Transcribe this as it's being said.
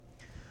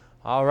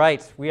All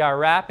right, we are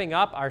wrapping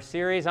up our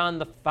series on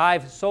the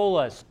 5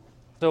 solas.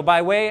 So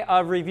by way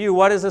of review,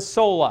 what is a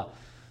sola?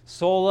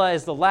 Sola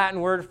is the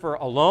Latin word for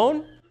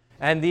alone,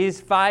 and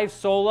these 5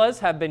 solas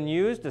have been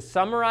used to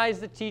summarize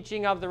the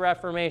teaching of the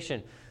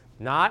Reformation.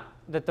 Not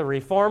that the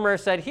Reformer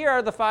said, here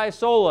are the 5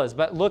 solas,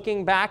 but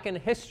looking back in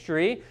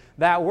history,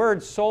 that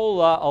word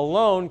sola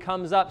alone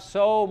comes up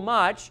so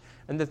much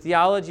in the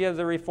theology of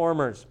the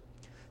Reformers.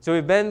 So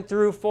we've been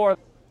through 4.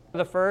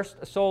 The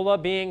first sola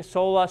being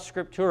sola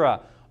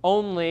scriptura,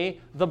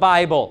 only the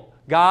Bible,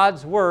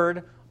 God's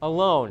Word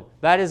alone.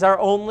 That is our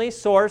only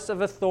source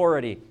of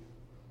authority.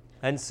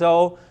 And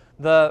so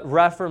the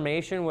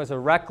Reformation was a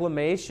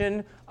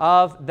reclamation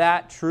of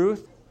that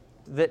truth,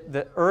 that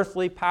the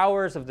earthly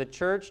powers of the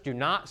church do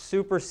not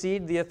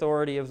supersede the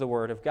authority of the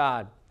Word of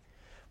God.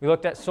 We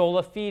looked at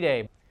sola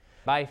fide,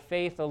 by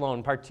faith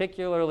alone,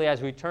 particularly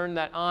as we turn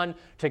that on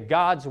to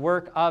God's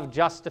work of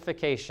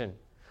justification,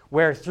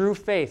 where through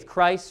faith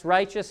Christ's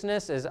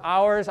righteousness is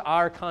ours,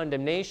 our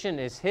condemnation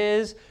is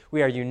His,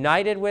 we are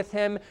united with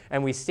Him,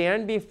 and we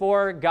stand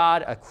before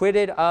God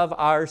acquitted of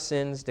our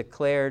sins,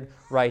 declared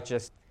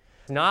righteous.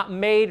 Not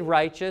made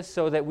righteous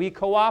so that we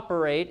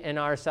cooperate in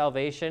our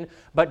salvation,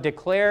 but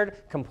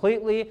declared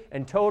completely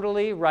and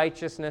totally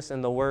righteousness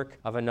in the work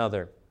of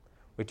another.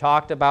 We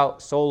talked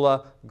about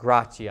sola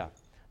gratia,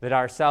 that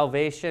our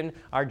salvation,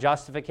 our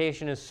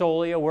justification is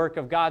solely a work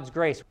of God's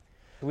grace.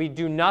 We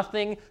do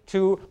nothing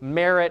to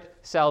merit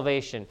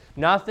salvation.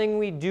 Nothing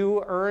we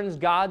do earns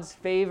God's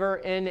favor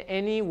in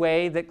any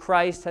way that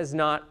Christ has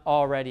not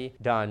already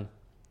done.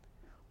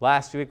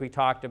 Last week we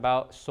talked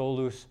about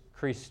solus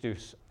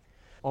Christus,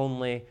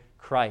 only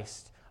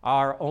Christ.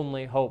 Our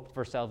only hope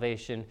for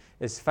salvation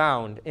is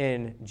found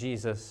in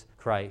Jesus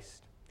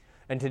Christ.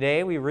 And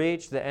today we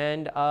reach the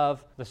end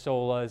of the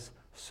solas,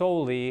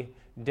 Soli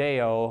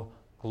Deo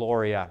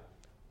Gloria.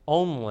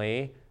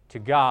 Only to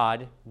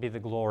God be the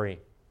glory.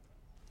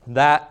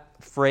 That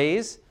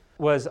phrase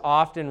was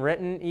often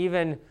written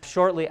even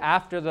shortly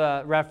after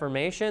the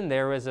Reformation.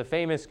 There was a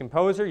famous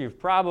composer, you've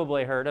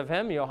probably heard of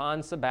him,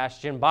 Johann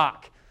Sebastian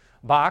Bach.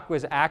 Bach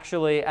was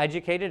actually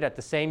educated at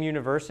the same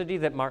university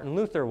that Martin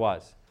Luther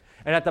was.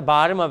 And at the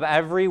bottom of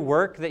every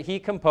work that he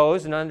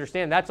composed, and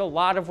understand that's a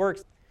lot of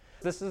works.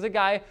 This is a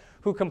guy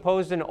who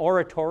composed an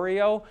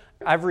oratorio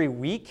every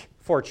week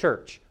for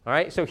church. All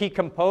right, so he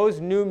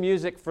composed new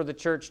music for the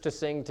church to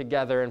sing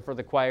together and for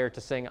the choir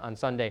to sing on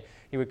Sunday.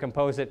 He would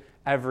compose it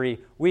every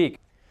week.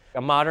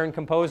 A modern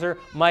composer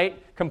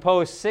might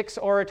compose 6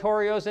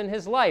 oratorios in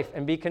his life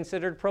and be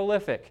considered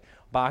prolific.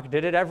 Bach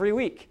did it every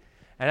week.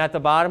 And at the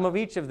bottom of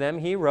each of them,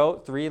 he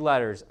wrote 3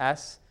 letters,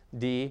 S,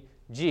 D,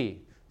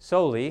 G.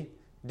 Soli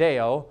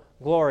Deo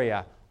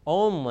Gloria.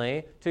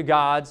 Only to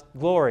God's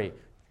glory.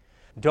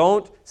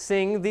 Don't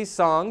sing these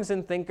songs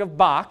and think of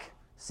Bach.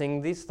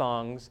 Sing these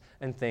songs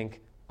and think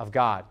of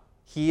God.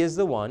 He is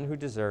the one who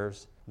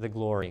deserves the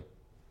glory.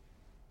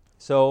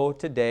 So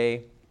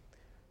today,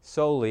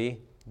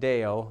 Soli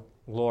Deo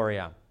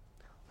Gloria.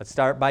 Let's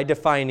start by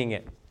defining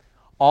it.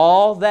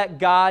 All that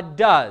God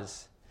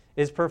does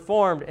is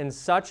performed in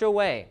such a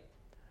way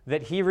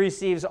that He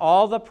receives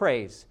all the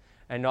praise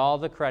and all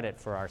the credit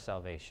for our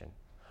salvation.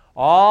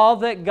 All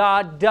that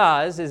God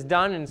does is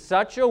done in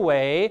such a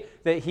way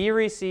that He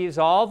receives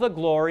all the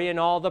glory and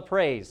all the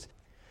praise.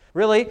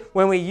 Really,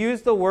 when we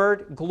use the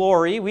word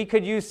glory, we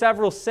could use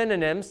several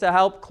synonyms to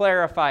help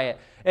clarify it.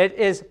 It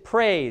is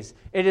praise,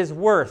 it is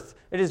worth,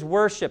 it is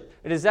worship,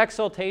 it is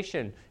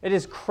exaltation, it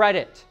is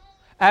credit.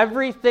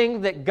 Everything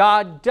that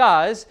God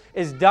does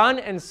is done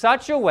in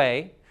such a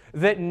way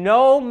that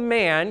no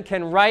man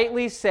can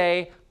rightly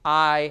say,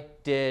 I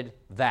did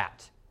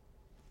that.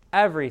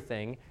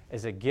 Everything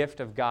is a gift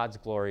of God's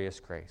glorious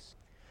grace.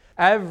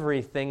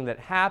 Everything that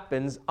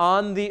happens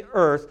on the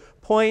earth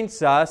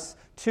points us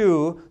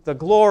to the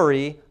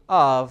glory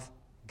of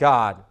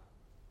God.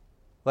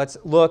 Let's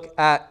look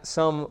at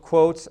some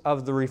quotes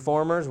of the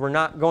Reformers. We're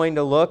not going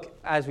to look,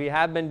 as we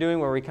have been doing,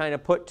 where we kind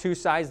of put 2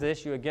 sides of the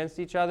issue against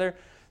each other.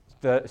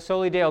 The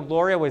Soli Deo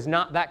Gloria was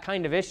not that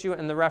kind of issue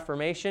in the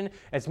Reformation.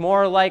 It's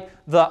more like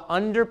the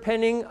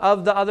underpinning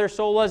of the other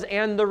solas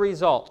and the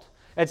result.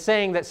 It's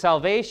saying that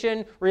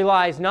salvation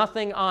relies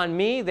nothing on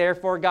me,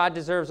 therefore God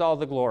deserves all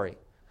the glory.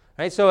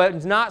 Right? So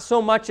it's not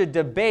so much a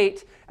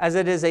debate as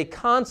it is a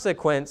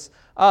consequence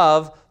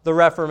of the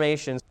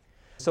Reformation.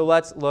 So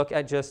let's look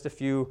at just a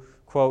few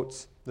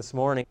quotes this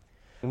morning.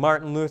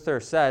 Martin Luther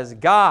says,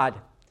 God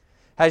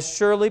has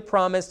surely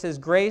promised His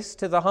grace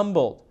to the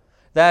humbled,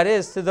 that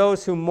is, to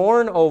those who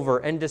mourn over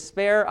and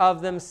despair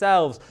of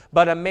themselves.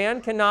 But a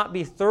man cannot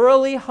be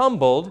thoroughly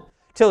humbled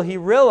till he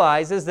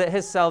realizes that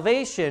his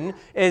salvation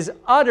is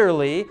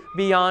utterly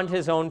beyond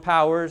his own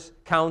powers,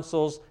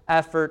 counsels,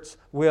 efforts,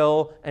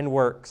 will, and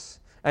works,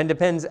 and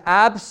depends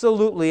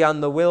absolutely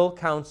on the will,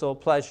 counsel,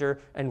 pleasure,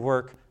 and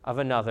work of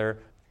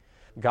another,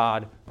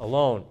 God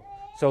alone.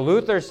 So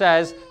Luther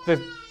says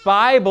the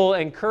Bible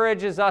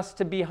encourages us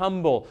to be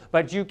humble,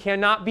 but you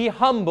cannot be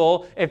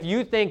humble if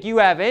you think you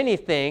have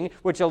anything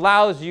which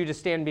allows you to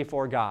stand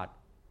before God.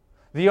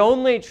 The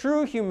only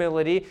true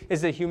humility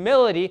is the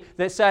humility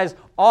that says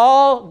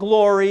all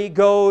glory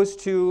goes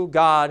to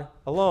God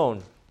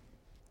alone.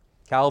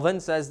 Calvin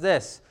says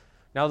this,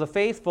 "Now the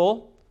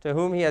faithful, to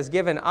whom he has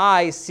given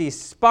eyes, see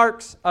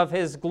sparks of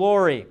his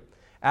glory,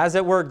 as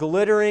it were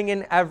glittering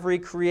in every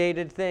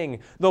created thing.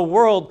 The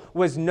world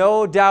was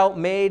no doubt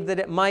made that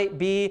it might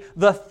be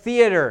the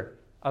theater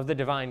of the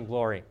divine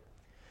glory."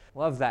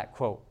 Love that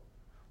quote.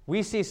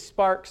 We see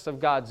sparks of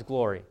God's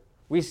glory.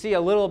 We see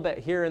a little bit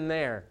here and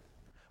there.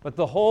 But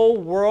the whole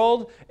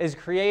world is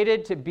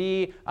created to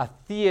be a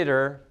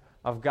theater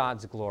of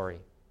God's glory.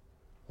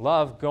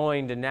 Love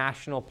going to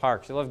national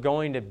parks. I love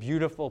going to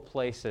beautiful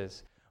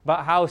places.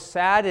 But how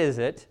sad is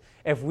it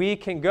if we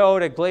can go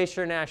to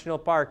Glacier National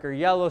Park or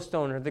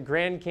Yellowstone or the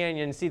Grand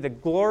Canyon and see the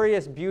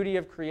glorious beauty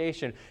of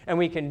creation, and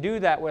we can do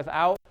that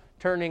without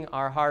turning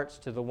our hearts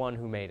to the one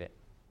who made it?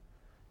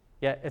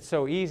 Yet it's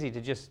so easy to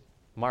just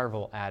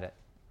marvel at it.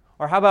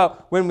 Or how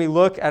about when we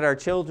look at our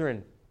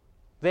children?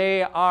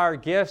 They are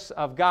gifts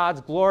of God's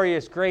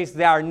glorious grace.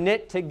 They are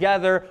knit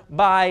together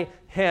by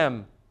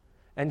Him.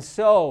 And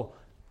so,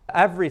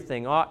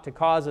 everything ought to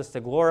cause us to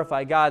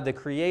glorify God. The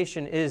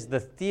creation is the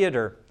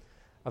theater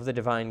of the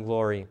divine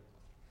glory.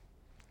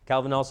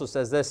 Calvin also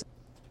says this,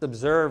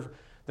 "Observe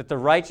that the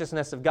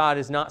righteousness of God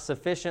is not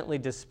sufficiently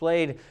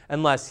displayed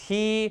unless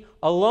He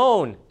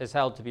alone is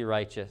held to be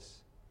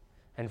righteous,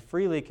 and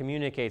freely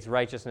communicates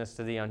righteousness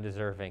to the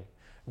undeserving."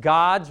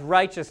 God's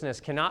righteousness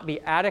cannot be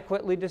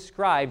adequately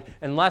described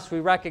unless we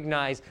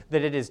recognize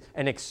that it is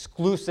an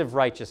exclusive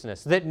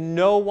righteousness, that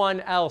no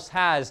one else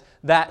has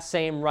that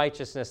same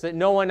righteousness, that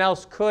no one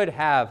else could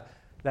have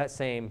that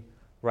same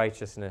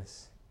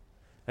righteousness.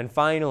 And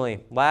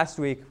finally, last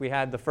week we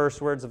had the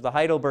first words of the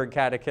Heidelberg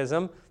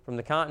Catechism from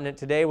the continent.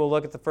 Today we'll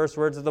look at the first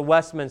words of the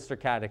Westminster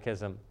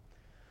Catechism.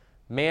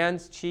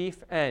 Man's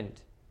chief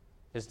end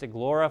is to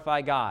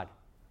glorify God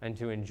and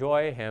to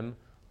enjoy Him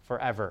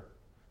forever.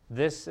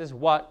 This is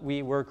what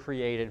we were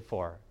created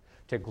for,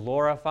 to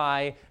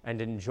glorify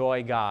and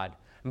enjoy God.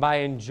 And by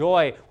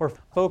enjoy, we're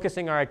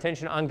focusing our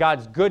attention on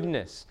God's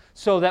goodness,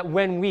 so that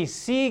when we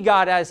see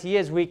God as He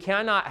is, we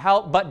cannot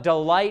help but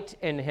delight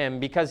in Him,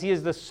 because He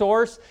is the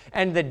source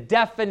and the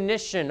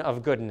definition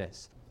of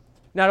goodness.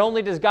 Not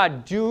only does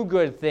God do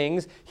good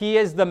things, He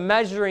is the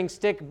measuring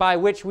stick by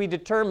which we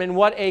determine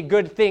what a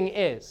good thing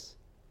is.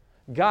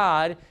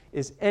 God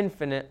is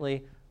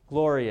infinitely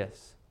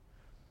glorious.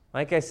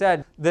 Like I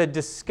said, the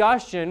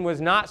discussion was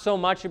not so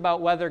much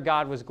about whether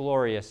God was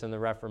glorious in the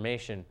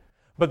Reformation,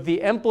 but the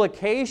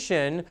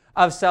implication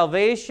of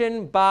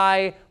salvation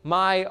by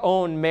my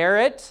own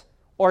merit,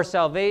 or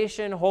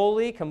salvation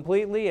wholly,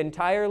 completely,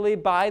 entirely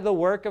by the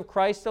work of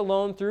Christ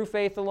alone, through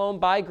faith alone,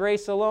 by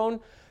grace alone,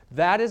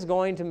 that is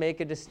going to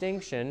make a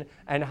distinction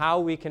in how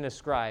we can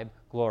ascribe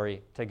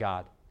glory to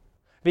God.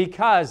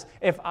 Because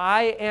if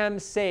I am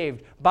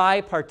saved by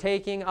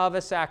partaking of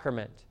a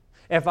sacrament,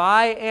 if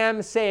I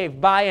am saved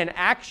by an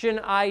action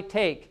I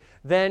take,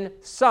 then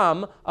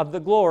some of the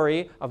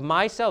glory of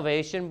my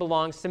salvation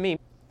belongs to me.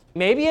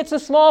 Maybe it's a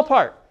small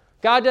part.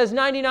 God does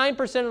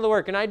 99% of the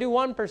work and I do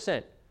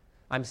 1%.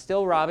 I'm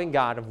still robbing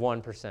God of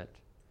 1%.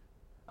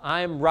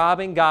 I am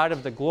robbing God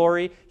of the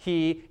glory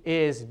He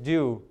is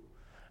due.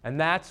 And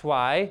that's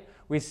why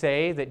we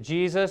say that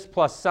Jesus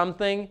plus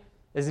something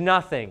is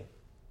nothing,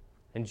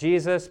 and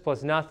Jesus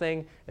plus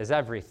nothing is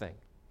everything.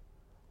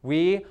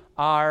 We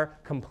are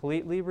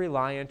completely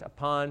reliant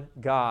upon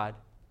God,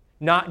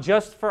 not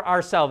just for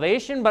our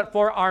salvation, but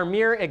for our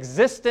mere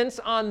existence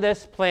on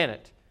this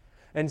planet.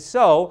 And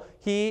so,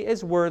 He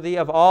is worthy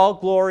of all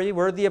glory,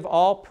 worthy of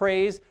all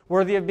praise,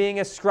 worthy of being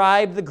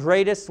ascribed the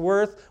greatest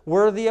worth,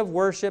 worthy of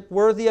worship,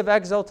 worthy of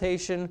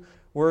exaltation,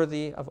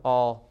 worthy of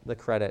all the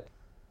credit.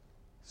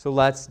 So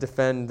let's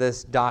defend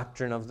this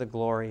doctrine of the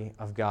glory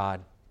of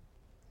God.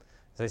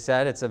 As I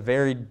said, it's a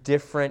very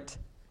different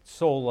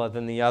sola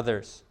than the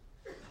others.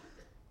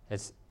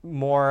 It's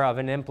more of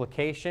an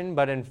implication,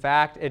 but in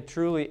fact, it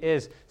truly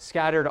is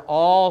scattered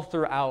all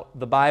throughout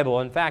the Bible.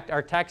 In fact,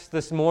 our text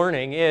this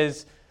morning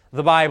is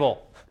the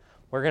Bible.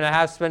 We're going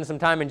to spend some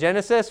time in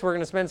Genesis, we're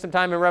going to spend some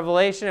time in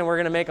Revelation, and we're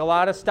going to make a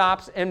lot of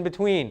stops in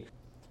between.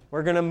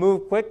 We're going to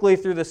move quickly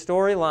through the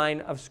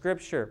storyline of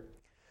Scripture.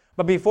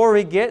 But before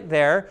we get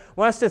there, I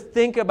want us to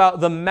think about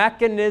the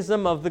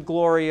mechanism of the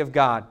glory of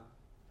God.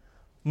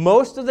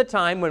 Most of the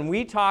time when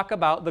we talk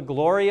about the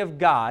glory of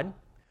God,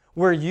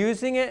 we're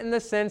using it in the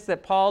sense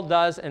that Paul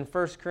does in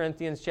 1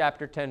 Corinthians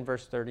chapter 10,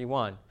 verse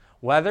 31.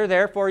 Whether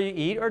therefore you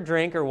eat or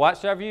drink or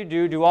whatsoever you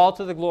do, do all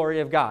to the glory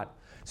of God.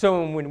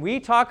 So when we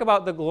talk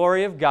about the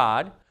glory of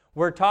God,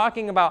 we're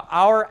talking about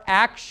our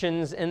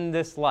actions in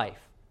this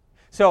life.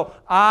 So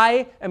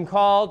I am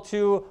called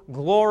to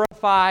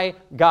glorify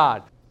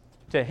God.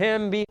 To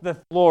Him be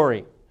the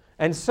glory.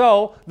 And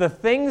so the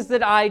things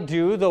that I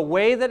do, the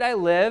way that I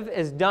live,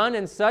 is done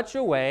in such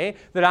a way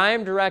that I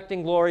am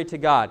directing glory to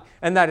God.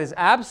 And that is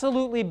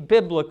absolutely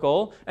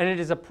biblical, and it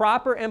is a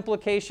proper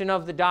implication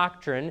of the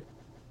doctrine,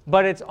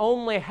 but it's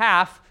only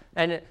half,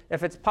 and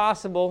if it's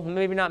possible,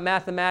 maybe not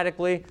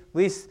mathematically, at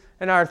least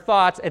in our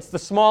thoughts, it's the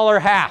smaller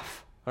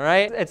half. All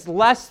right? It's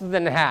less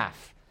than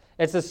half.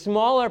 It's a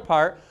smaller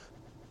part.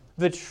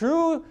 The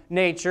true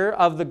nature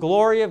of the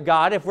glory of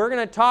God, if we're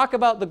going to talk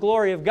about the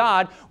glory of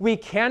God, we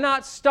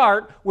cannot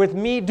start with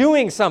me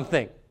doing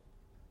something.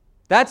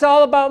 That's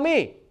all about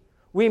me.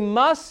 We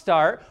must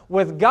start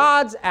with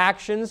God's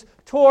actions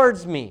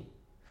towards me.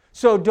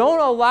 So don't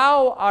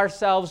allow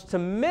ourselves to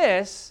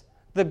miss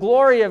the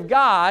glory of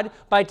God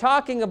by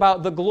talking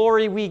about the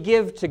glory we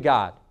give to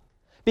God.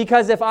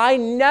 Because if I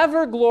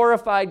never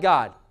glorified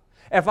God,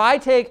 if I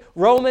take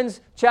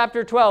Romans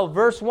chapter 12,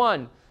 verse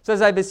 1,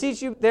 says, I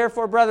beseech you,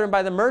 therefore, brethren,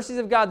 by the mercies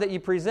of God, that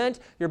you present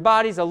your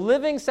bodies a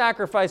living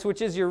sacrifice,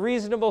 which is your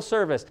reasonable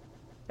service.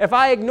 If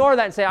I ignore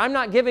that and say, I'm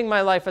not giving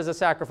my life as a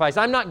sacrifice,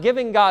 I'm not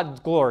giving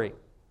God glory,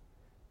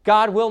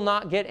 God will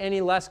not get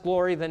any less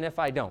glory than if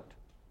I don't.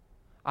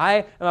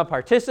 I am a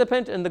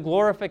participant in the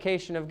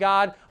glorification of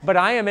God, but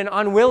I am an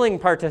unwilling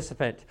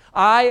participant.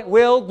 I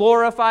will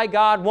glorify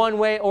God one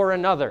way or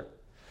another.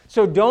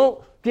 So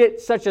don't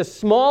get such a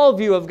small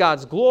view of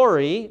God's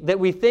glory that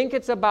we think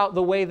it's about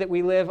the way that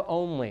we live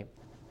only.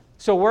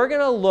 So we're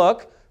going to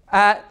look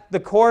at the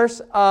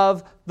course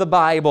of the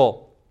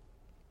Bible.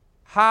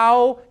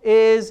 How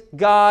is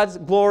God's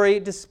glory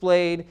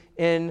displayed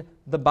in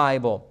the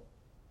Bible?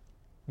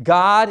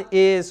 God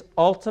is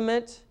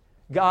ultimate.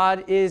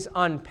 God is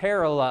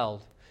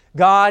unparalleled.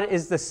 God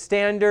is the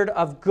standard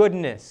of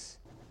goodness.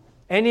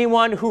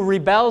 Anyone who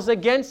rebels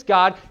against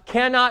God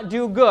cannot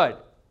do good.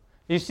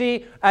 You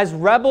see, as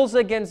rebels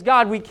against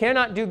God, we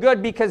cannot do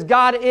good because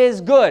God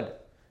is good.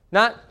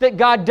 Not that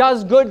God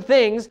does good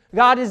things.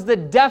 God is the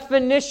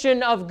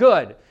definition of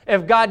good.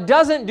 If God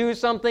doesn't do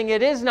something,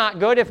 it is not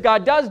good. If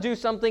God does do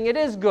something, it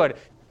is good.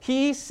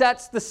 He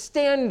sets the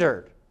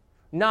standard,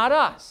 not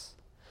us.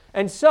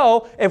 And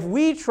so, if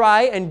we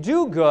try and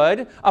do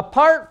good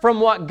apart from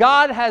what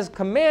God has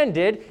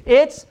commanded,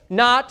 it's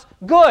not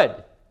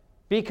good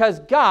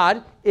because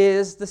God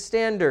is the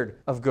standard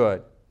of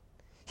good.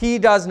 He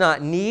does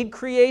not need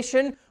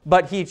creation,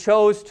 but He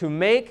chose to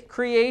make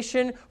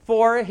creation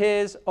for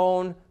His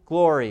own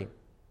glory.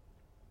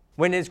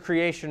 When His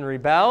creation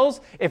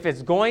rebels, if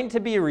it's going to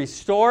be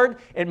restored,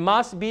 it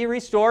must be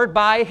restored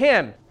by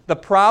Him. The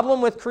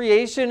problem with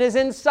creation is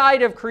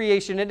inside of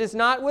creation. It is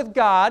not with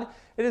God,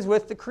 it is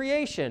with the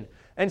creation.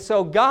 And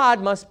so God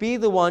must be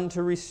the one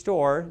to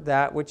restore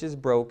that which is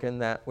broken,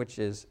 that which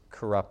is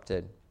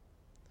corrupted.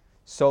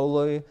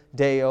 Soli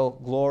Deo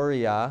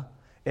Gloria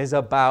is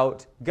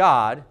about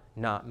God,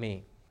 not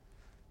me.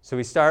 So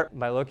we start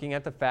by looking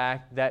at the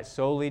fact that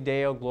Soli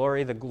Deo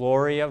Gloria, the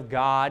glory of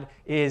God,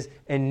 is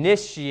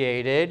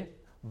initiated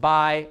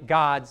by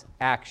God's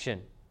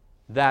action.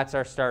 That's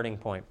our starting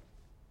point.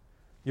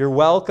 You're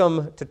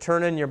welcome to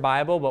turn in your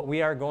Bible, but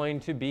we are going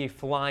to be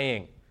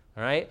flying.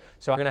 All right?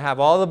 So I'm going to have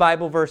all the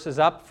Bible verses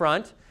up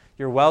front.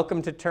 You're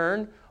welcome to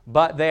turn,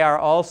 but they are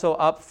also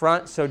up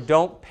front, so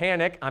don't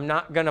panic. I'm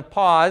not going to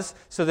pause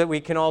so that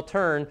we can all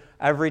turn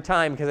every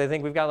time because I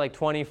think we've got like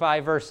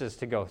 25 verses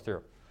to go through.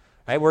 All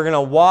right? We're going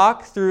to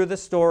walk through the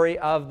story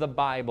of the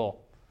Bible.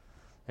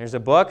 There's a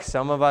book,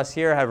 some of us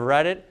here have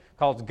read it,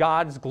 called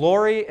God's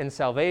Glory and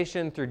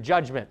Salvation Through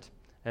Judgment.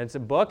 And it's a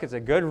book, it's a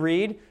good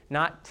read,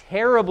 not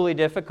terribly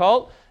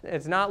difficult,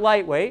 it's not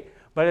lightweight,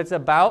 but it's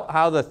about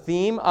how the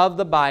theme of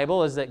the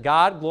Bible is that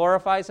God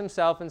glorifies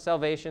Himself in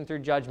salvation through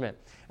judgment.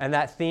 And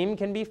that theme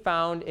can be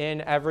found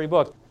in every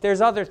book.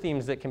 There's other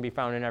themes that can be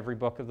found in every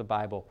book of the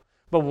Bible.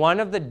 But one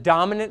of the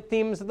dominant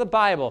themes of the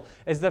Bible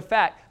is the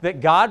fact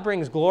that God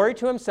brings glory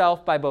to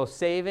Himself by both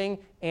saving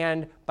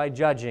and by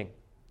judging.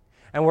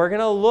 And we're going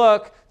to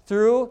look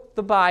through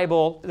the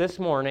Bible this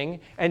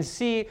morning and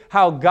see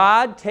how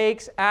God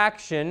takes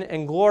action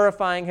in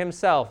glorifying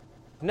Himself.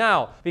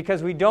 Now,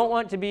 because we don't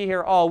want to be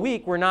here all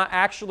week, we're not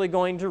actually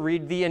going to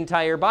read the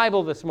entire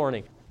Bible this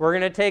morning. We're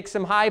going to take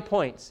some high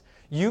points.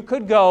 You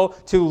could go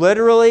to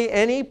literally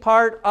any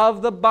part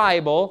of the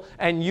Bible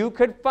and you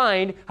could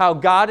find how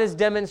God is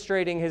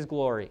demonstrating His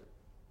glory.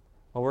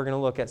 Well, we're going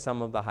to look at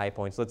some of the high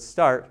points. Let's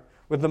start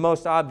with the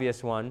most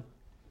obvious one,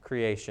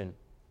 creation.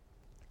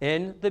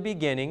 In the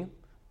beginning,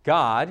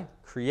 God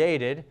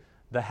created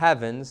the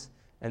heavens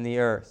and the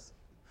earth.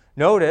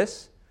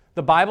 Notice,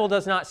 the Bible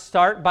does not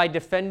start by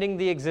defending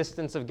the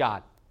existence of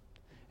God.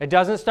 It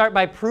doesn't start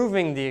by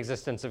proving the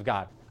existence of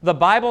God. The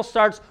Bible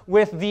starts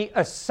with the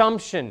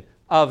assumption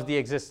of the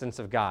existence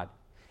of God.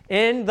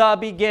 In the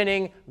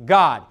beginning,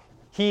 God.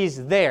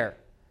 He's there.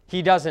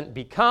 He doesn't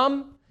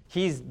become,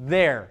 He's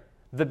there.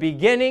 The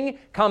beginning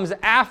comes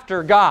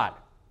after God.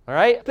 All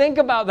right? Think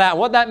about that,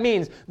 what that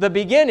means. The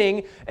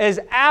beginning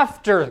is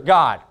after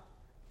God.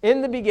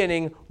 In the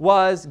beginning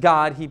was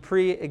God. He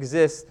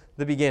pre-exists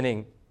the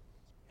beginning.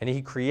 And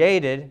He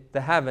created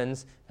the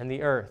heavens and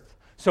the earth.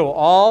 So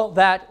all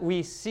that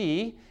we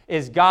see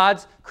is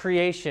God's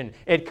creation.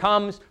 It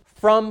comes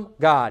from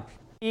God.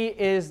 He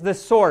is the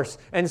source.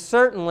 And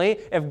certainly,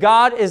 if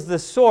God is the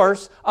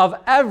source of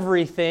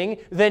everything,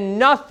 then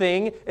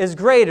nothing is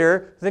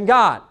greater than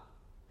God.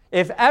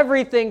 If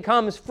everything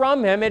comes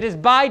from Him, it is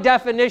by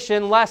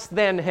definition less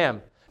than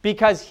Him,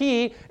 because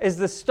He is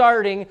the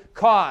starting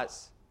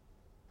cause.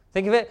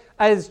 Think of it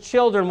as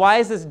children. Why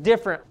is this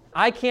different?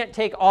 I can't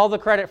take all the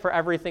credit for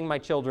everything my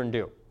children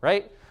do,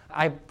 right?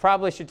 I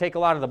probably should take a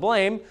lot of the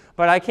blame,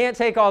 but I can't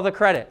take all the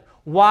credit.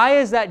 Why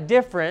is that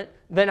different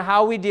than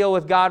how we deal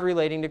with God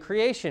relating to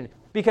creation?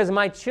 Because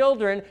my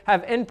children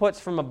have inputs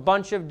from a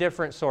bunch of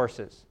different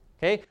sources,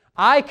 okay?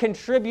 I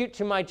contribute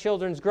to my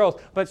children's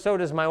growth, but so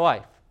does my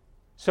wife.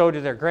 So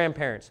do their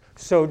grandparents.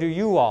 So do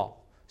you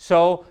all.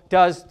 So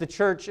does the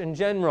church in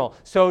general.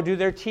 So do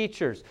their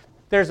teachers.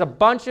 There's a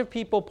bunch of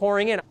people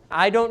pouring in.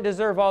 I don't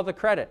deserve all the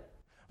credit.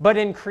 But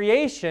in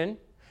creation,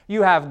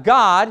 you have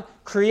God,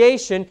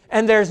 creation,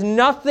 and there's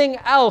nothing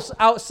else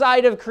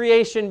outside of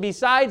creation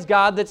besides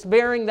God that's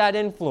bearing that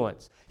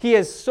influence. He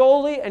is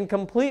solely and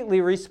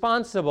completely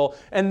responsible,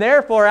 and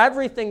therefore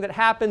everything that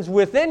happens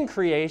within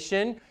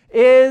creation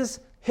is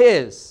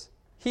His.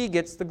 He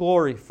gets the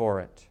glory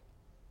for it.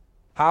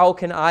 How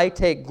can I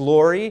take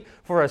glory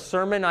for a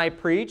sermon I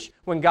preach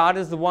when God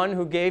is the one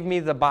who gave me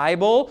the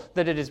Bible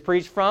that it is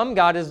preached from?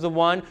 God is the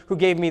one who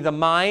gave me the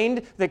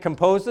mind that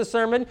composed the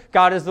sermon.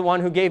 God is the one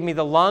who gave me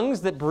the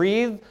lungs that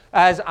breathe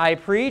as I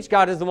preach.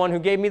 God is the one who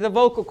gave me the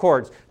vocal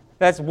cords.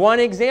 That's one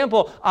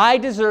example. I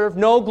deserve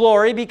no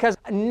glory because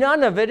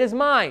none of it is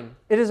mine.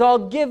 It is all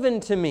given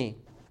to me.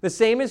 The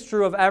same is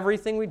true of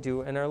everything we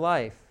do in our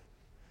life.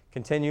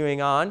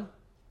 Continuing on.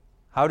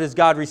 How does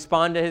God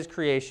respond to His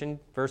creation?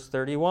 Verse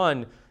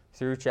 31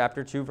 through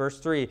chapter 2, verse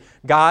 3.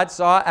 God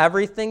saw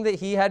everything that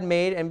He had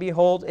made, and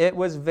behold, it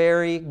was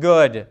very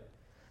good.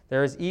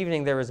 There is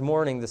evening, there is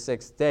morning, the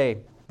sixth day.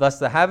 Thus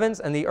the heavens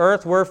and the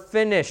earth were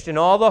finished, and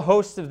all the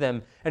hosts of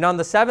them. And on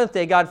the seventh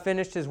day God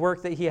finished His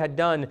work that He had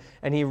done,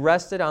 and He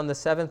rested on the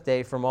seventh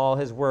day from all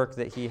His work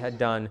that He had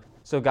done.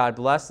 So God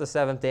blessed the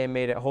seventh day and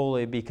made it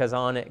holy, because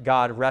on it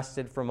God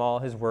rested from all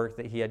His work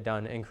that He had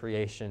done in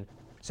creation.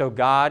 So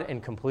God,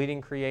 in completing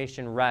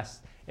creation,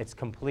 rests. It's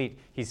complete.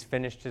 He's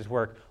finished His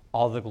work.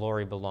 All the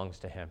glory belongs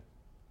to Him.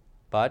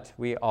 But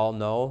we all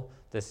know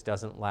this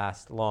doesn't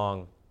last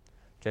long.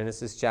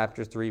 Genesis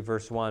chapter 3,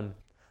 verse 1.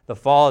 The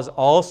fall is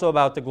also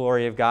about the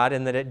glory of God,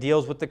 in that it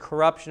deals with the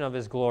corruption of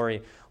His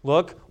glory.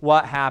 Look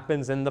what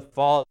happens in the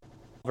fall.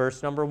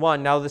 Verse number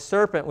 1, now the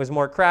serpent was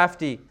more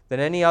crafty than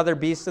any other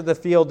beast of the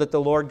field that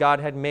the Lord God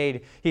had made.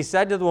 He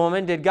said to the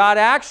woman, did God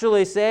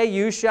actually say,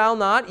 you shall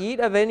not eat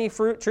of any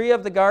fruit tree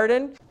of the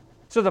garden?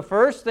 So the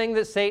first thing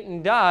that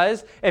Satan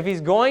does, if he's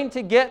going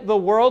to get the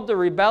world to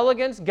rebel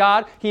against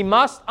God, he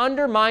must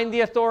undermine the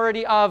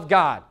authority of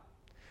God.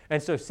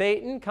 And so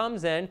Satan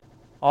comes in.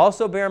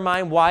 Also bear in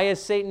mind, why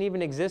is Satan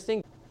even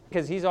existing?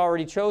 Because he's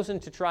already chosen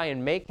to try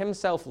and make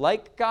himself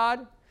like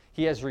God.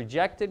 He has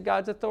rejected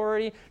God's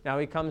authority. Now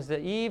he comes to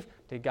Eve.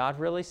 Did God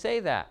really say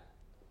that?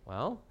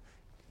 Well,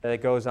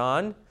 it goes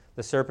on.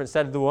 The serpent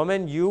said to the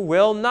woman, you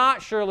will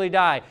not surely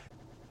die.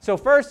 So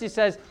first he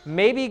says,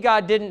 maybe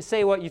God didn't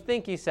say what you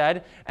think He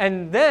said.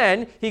 And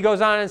then he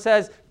goes on and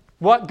says,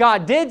 what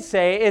God did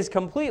say is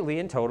completely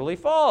and totally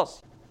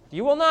false.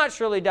 You will not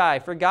surely die,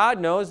 for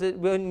God knows that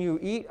when you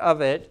eat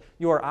of it,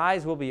 your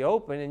eyes will be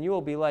open and you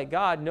will be like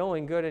God,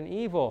 knowing good and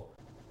evil.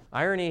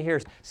 Irony here,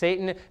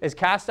 Satan is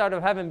cast out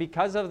of heaven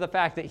because of the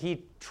fact that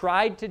he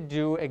tried to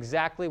do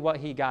exactly what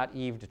he got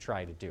Eve to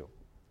try to do.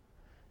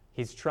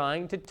 He's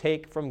trying to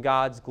take from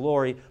God's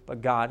glory,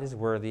 but God is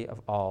worthy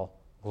of all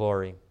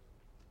glory.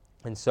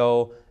 And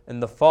so in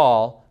the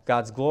fall,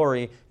 God's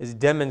glory is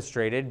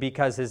demonstrated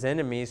because His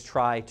enemies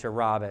try to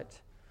rob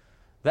it.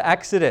 The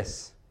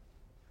Exodus.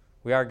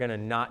 We are going to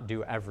not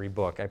do every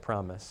book, I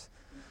promise.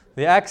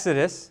 The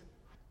Exodus.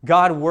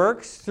 God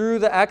works through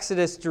the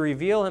Exodus to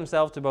reveal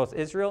Himself to both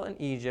Israel and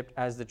Egypt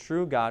as the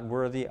true God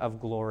worthy of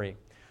glory.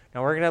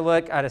 Now we're going to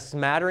look at a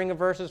smattering of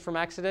verses from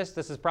Exodus.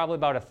 This is probably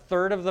about a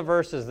third of the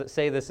verses that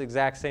say this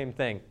exact same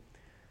thing.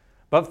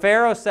 But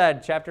Pharaoh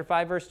said, chapter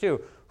 5, verse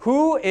 2,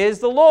 who is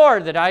the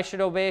Lord that I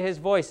should obey His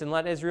voice and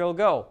let Israel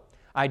go?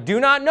 I do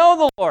not know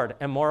the Lord,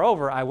 and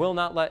moreover, I will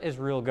not let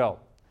Israel go. All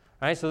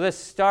right, so this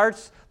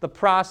starts the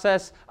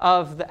process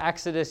of the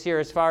Exodus here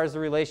as far as the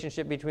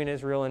relationship between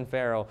Israel and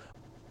Pharaoh.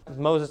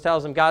 Moses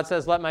tells him, God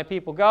says, let my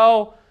people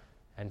go.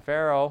 And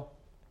Pharaoh,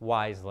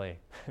 wisely,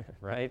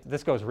 right?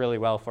 This goes really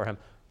well for him.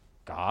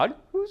 God?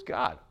 Who's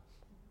God?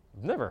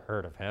 I've never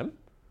heard of Him.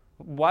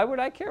 Why would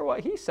I care what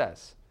He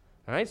says?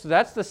 All right, so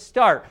that's the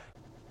start.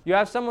 You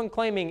have someone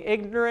claiming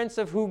ignorance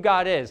of who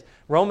God is.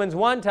 Romans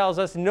 1 tells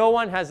us no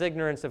one has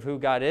ignorance of who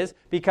God is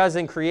because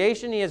in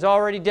creation He has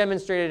already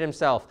demonstrated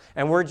Himself,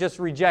 and we're just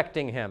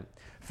rejecting Him.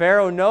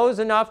 Pharaoh knows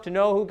enough to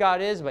know who God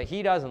is, but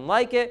he doesn't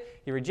like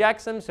it. He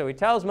rejects Him, so he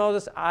tells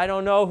Moses, I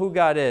don't know who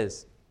God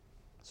is.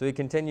 So we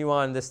continue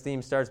on. This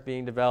theme starts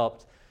being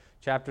developed.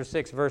 Chapter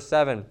 6, verse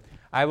 7.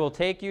 I will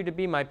take you to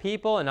be my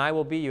people, and I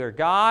will be your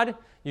God.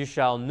 You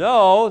shall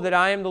know that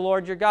I am the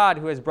Lord your God,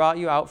 who has brought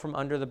you out from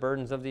under the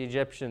burdens of the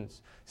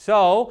Egyptians.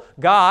 So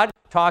God,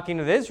 talking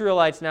to the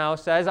Israelites now,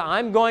 says,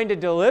 I'm going to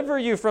deliver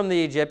you from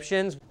the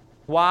Egyptians.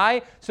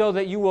 Why? So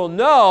that you will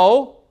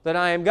know that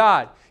I am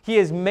God. He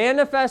is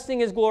manifesting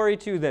His glory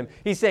to them.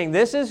 He's saying,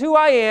 this is who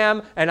I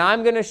am, and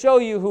I'm going to show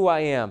you who I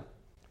am.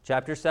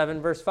 Chapter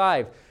 7, verse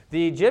 5.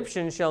 The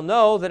Egyptians shall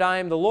know that I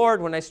am the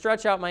Lord when I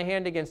stretch out my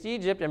hand against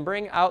Egypt and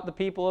bring out the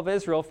people of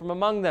Israel from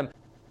among them.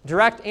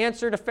 Direct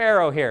answer to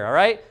Pharaoh here, all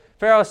right?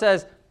 Pharaoh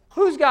says,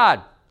 who's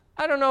God?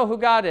 I don't know who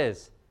God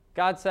is.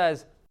 God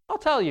says, I'll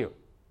tell you.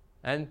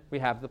 And we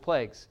have the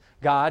plagues.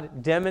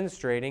 God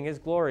demonstrating his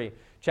glory.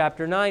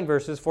 Chapter 9,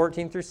 verses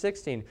 14 through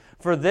 16.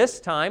 For this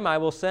time I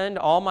will send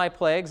all my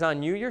plagues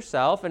on you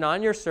yourself and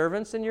on your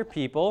servants and your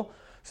people,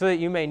 so that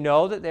you may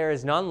know that there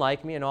is none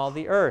like me in all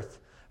the earth.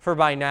 For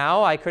by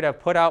now I could have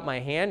put out my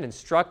hand and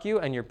struck you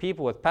and your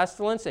people with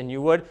pestilence, and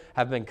you would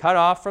have been cut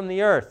off from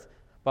the earth.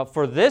 But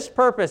for this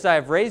purpose I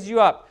have raised you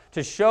up,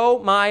 to show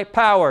my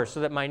power, so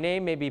that my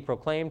name may be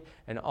proclaimed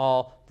in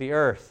all the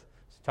earth.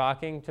 He's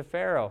talking to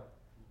Pharaoh.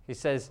 He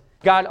says,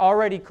 God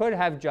already could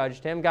have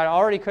judged him. God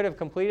already could have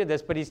completed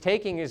this, but he's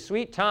taking his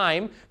sweet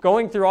time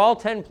going through all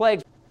 10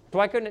 plagues.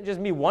 Why couldn't it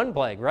just be one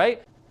plague,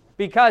 right?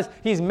 Because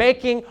he's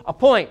making a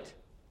point.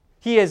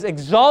 He is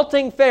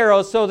exalting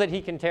Pharaoh so that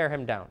he can tear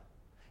him down.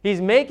 He's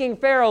making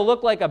Pharaoh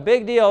look like a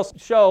big deal,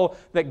 show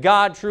that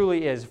God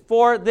truly is.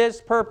 For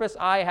this purpose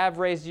I have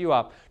raised you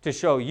up, to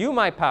show you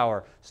my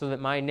power, so that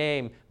my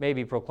name may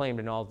be proclaimed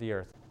in all the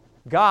earth.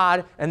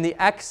 God and the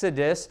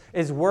Exodus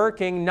is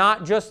working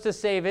not just to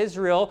save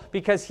Israel,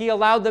 because he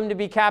allowed them to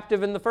be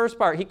captive in the first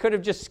part. He could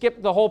have just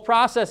skipped the whole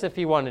process if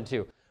he wanted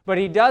to. But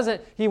he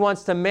doesn't. He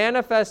wants to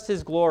manifest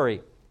his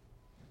glory.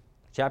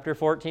 Chapter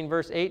 14,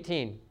 verse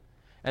 18.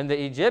 And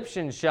the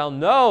Egyptians shall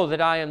know that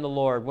I am the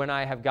Lord when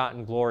I have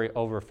gotten glory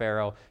over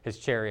Pharaoh, his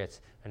chariots,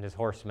 and his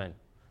horsemen.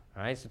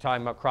 All right, so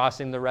talking about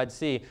crossing the Red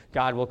Sea,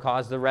 God will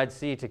cause the Red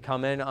Sea to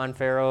come in on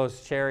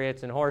Pharaoh's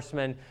chariots and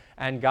horsemen,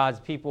 and God's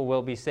people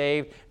will be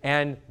saved,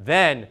 and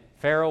then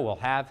Pharaoh will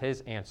have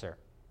his answer.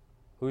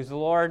 Who's the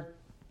Lord?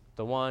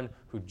 The one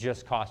who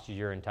just cost you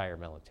your entire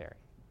military.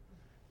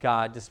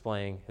 God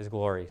displaying his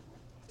glory.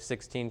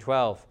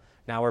 16:12.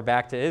 Now we're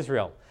back to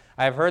Israel.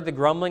 I have heard the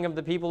grumbling of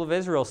the people of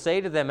Israel.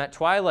 Say to them, at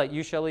twilight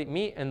you shall eat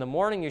meat, in the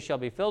morning you shall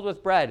be filled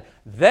with bread.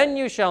 Then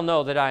you shall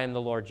know that I am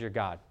the Lord your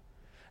God.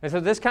 And so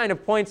this kind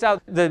of points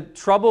out the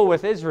trouble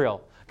with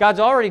Israel. God's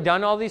already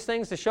done all these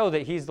things to show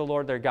that he's the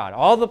Lord their God.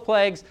 All the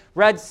plagues,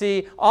 Red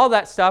Sea, all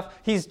that stuff.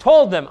 He's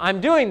told them,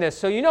 I'm doing this,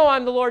 so you know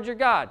I'm the Lord your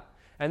God.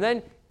 And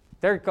then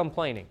they're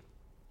complaining.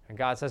 And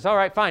God says, all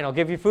right, fine, I'll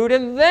give you food,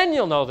 and then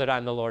you'll know that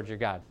I'm the Lord your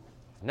God.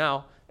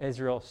 Now,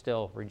 Israel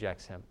still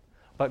rejects him.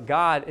 But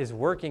God is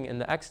working in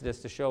the Exodus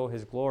to show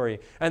his glory.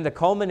 And the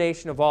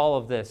culmination of all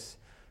of this,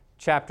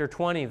 chapter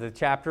 20, the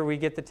chapter we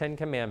get the 10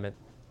 Commandments.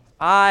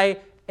 I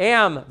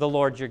am the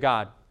Lord your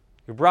God,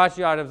 who brought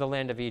you out of the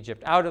land of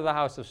Egypt, out of the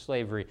house of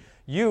slavery.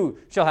 You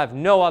shall have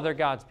no other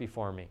gods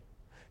before me.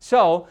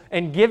 So,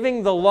 in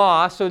giving the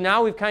law, so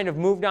now we've kind of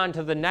moved on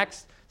to the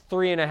next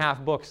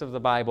 3.5 books of the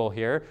Bible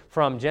here,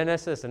 from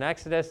Genesis and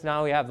Exodus.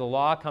 Now we have the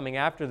law coming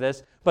after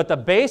this. But the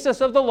basis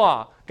of the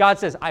law, God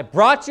says, I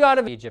brought you out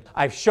of Egypt.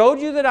 I've showed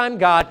you that I'm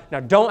God. Now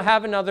don't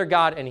have another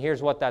God, and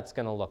here's what that's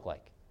going to look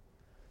like.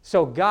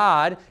 So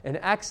God in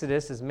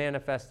Exodus is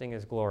manifesting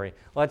his glory.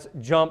 Let's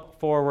jump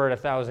forward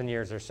 1,000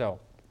 years or so.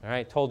 All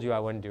right, told you I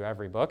wouldn't do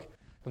every book.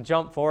 We'll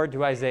jump forward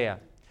to Isaiah.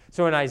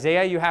 So in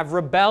Isaiah, you have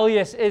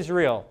rebellious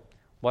Israel.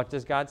 What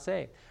does God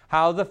say?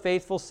 How the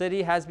faithful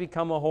city has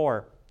become a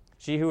whore.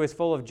 She who is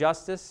full of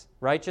justice,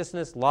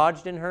 righteousness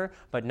lodged in her,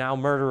 but now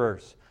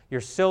murderers. Your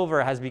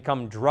silver has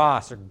become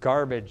dross or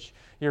garbage.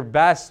 Your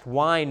best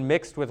wine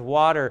mixed with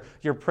water.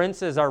 Your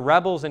princes are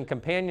rebels and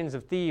companions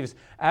of thieves.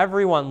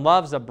 Everyone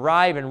loves a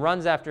bribe and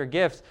runs after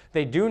gifts.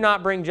 They do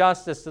not bring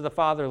justice to the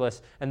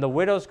fatherless, and the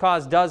widow's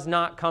cause does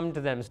not come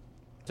to them.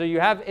 So you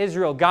have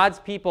Israel, God's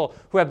people,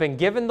 who have been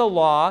given the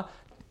law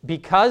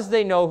because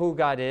they know who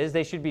God is.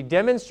 They should be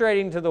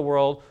demonstrating to the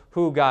world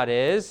who God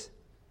is.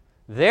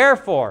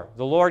 Therefore,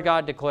 the Lord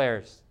God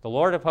declares, the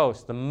Lord of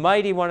hosts, the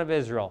mighty one of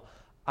Israel,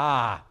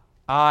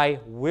 I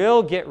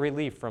will get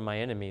relief from my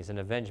enemies and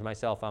avenge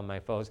myself on my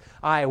foes.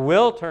 I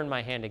will turn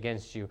my hand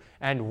against you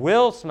and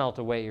will smelt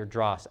away your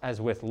dross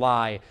as with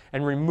lye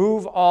and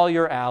remove all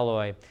your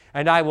alloy.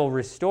 And I will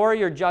restore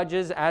your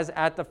judges as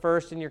at the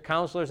first and your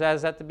counselors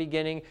as at the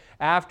beginning.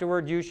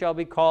 Afterward you shall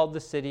be called the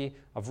city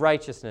of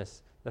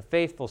righteousness, the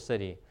faithful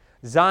city.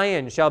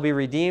 Zion shall be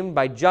redeemed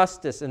by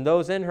justice, and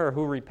those in her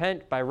who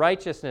repent by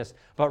righteousness.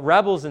 But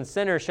rebels and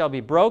sinners shall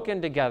be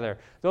broken together.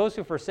 Those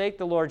who forsake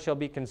the Lord shall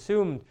be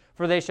consumed,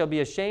 for they shall be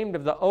ashamed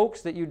of the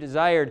oaks that you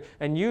desired,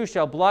 and you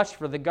shall blush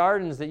for the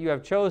gardens that you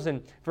have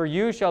chosen. For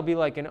you shall be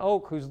like an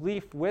oak whose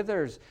leaf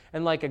withers,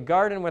 and like a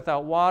garden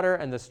without water,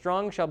 and the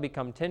strong shall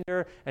become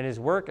tinder, and his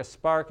work a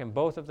spark, and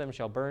both of them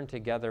shall burn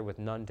together with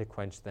none to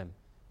quench them.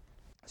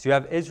 So you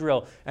have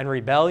Israel and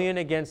rebellion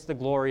against the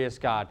glorious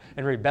God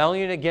and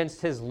rebellion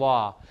against his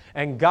law.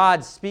 And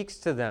God speaks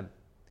to them.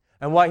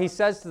 And what he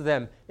says to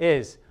them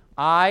is,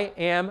 I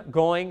am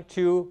going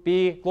to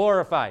be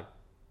glorified.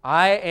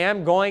 I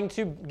am going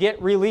to get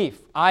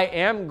relief. I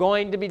am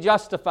going to be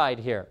justified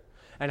here.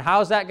 And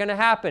how's that going to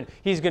happen?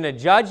 He's going to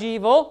judge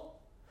evil,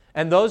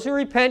 and those who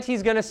repent,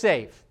 he's going to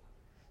save.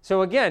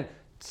 So again,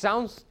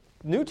 sounds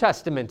New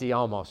Testament-y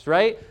almost,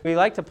 right? We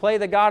like to play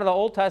the God of the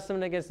Old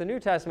Testament against the New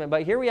Testament,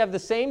 but here we have the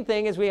same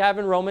thing as we have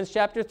in Romans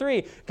chapter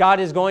 3. God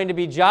is going to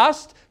be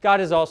just. God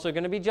is also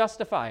going to be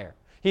justifier.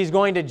 He's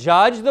going to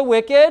judge the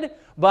wicked,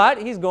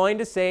 but he's going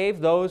to save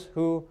those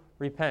who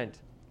repent.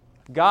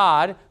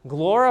 God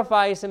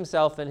glorifies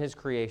himself in his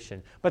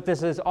creation, but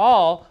this is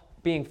all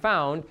being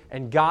found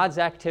in God's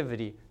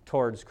activity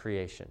towards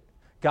creation.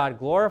 God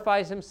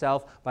glorifies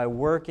himself by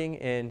working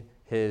in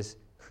his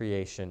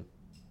creation.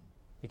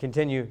 We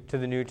continue to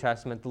the New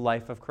Testament, the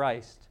life of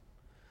Christ.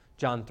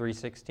 John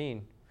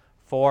 3:16.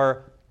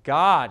 For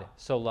God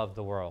so loved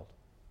the world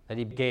that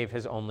he gave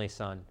his only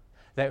Son,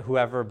 that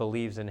whoever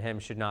believes in him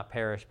should not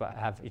perish but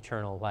have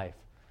eternal life.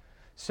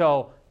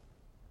 So,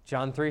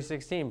 John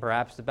 3:16,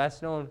 perhaps the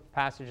best known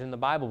passage in the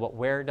Bible, but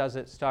where does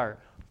it start?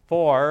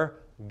 For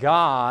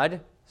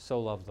God so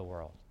loved the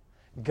world.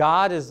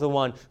 God is the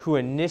one who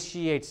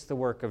initiates the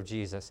work of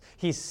Jesus.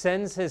 He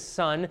sends his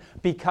Son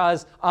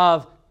because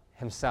of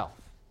himself.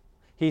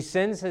 He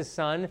sends his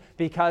Son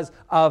because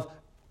of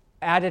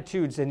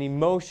attitudes and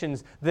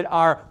emotions that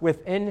are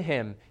within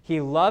him.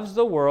 He loves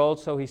the world,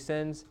 so he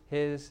sends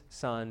his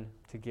Son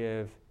to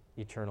give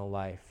eternal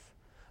life.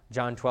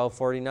 John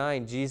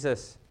 12:49,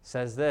 Jesus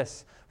says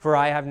this, for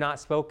I have not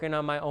spoken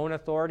on my own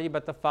authority,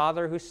 but the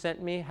Father who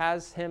sent me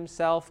has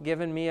himself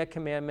given me a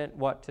commandment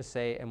what to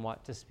say and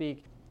what to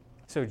speak.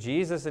 So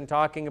Jesus, in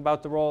talking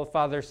about the role of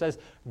Father, says,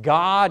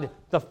 God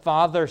the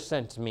Father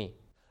sent me.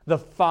 The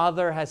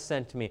Father has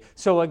sent me.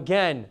 So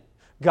again,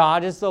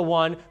 God is the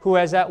one who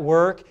is at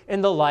work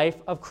in the life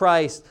of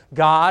Christ.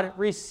 God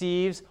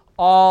receives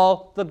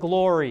all the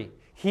glory.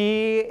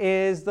 He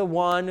is the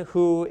one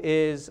who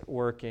is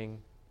working.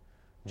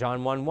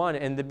 John 1:1,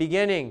 in the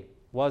beginning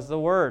was the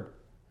Word,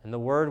 and the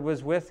Word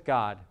was with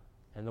God,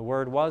 and the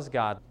Word was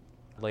God.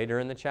 Later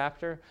in the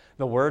chapter,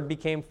 the Word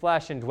became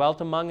flesh and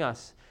dwelt among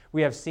us.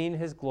 We have seen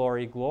his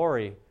glory,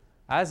 glory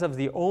as of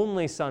the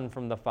only Son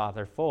from the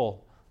Father,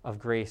 full of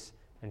grace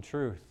and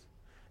truth.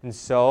 And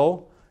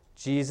so,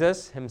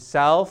 Jesus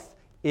himself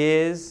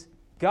is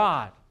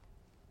God.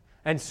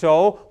 And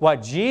so,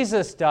 what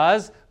Jesus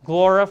does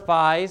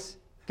glorifies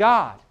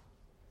God.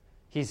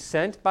 He's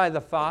sent by the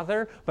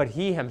Father, but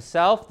he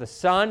himself, the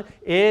Son,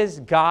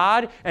 is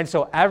God. And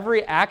so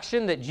every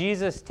action that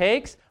Jesus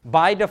takes,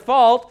 by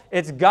default,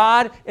 it's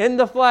God in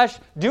the flesh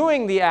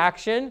doing the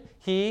action.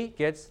 He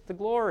gets the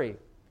glory.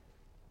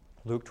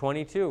 Luke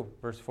 22,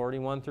 verse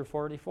 41 through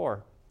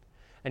 44.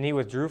 And he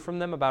withdrew from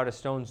them about a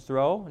stone's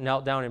throw,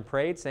 knelt down and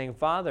prayed, saying,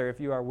 Father, if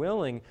you are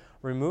willing,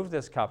 remove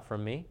this cup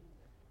from me.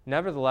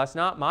 Nevertheless,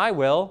 not my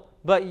will,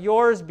 but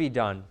yours be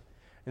done.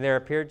 And there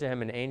appeared to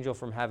him an angel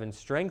from heaven,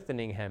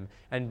 strengthening him.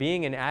 And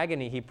being in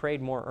agony, he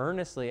prayed more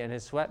earnestly, and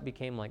his sweat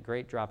became like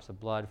great drops of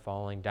blood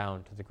falling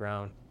down to the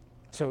ground.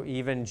 So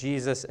even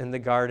Jesus in the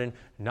garden,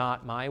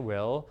 not my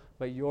will,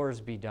 but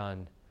yours be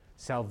done.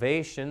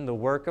 Salvation, the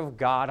work of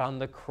God on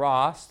the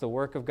cross, the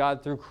work of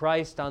God through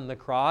Christ on the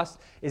cross,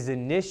 is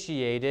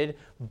initiated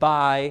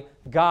by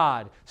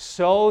God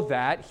so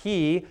that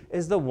he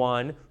is the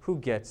one who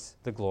gets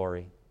the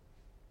glory.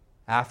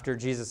 After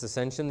Jesus'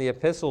 ascension, the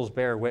epistles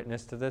bear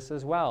witness to this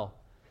as well.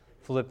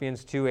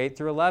 Philippians 2:8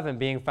 through 11,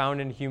 being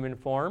found in human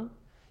form,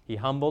 he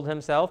humbled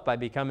himself by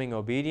becoming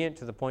obedient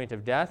to the point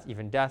of death,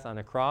 even death on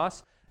a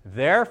cross.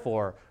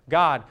 Therefore,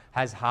 God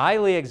has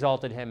highly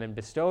exalted him and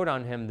bestowed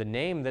on him the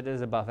name that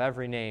is above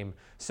every name,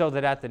 so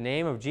that at the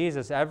name of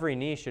Jesus every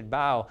knee should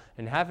bow,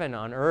 in heaven,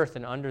 on earth,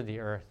 and under the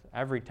earth,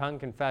 every tongue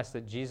confess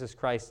that Jesus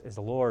Christ is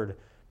Lord,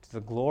 to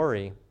the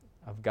glory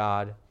of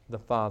God the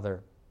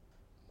Father.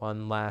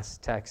 One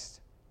last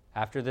text.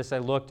 After this I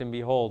looked, and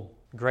behold,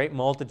 a great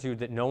multitude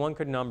that no one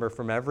could number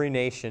from every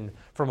nation,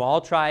 from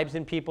all tribes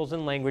and peoples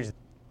and languages.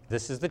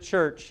 This is the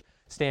church,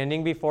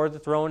 standing before the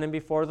throne and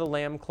before the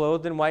Lamb,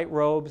 clothed in white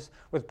robes,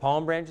 with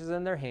palm branches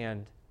in their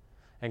hand,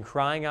 and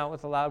crying out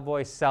with a loud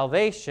voice,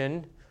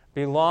 Salvation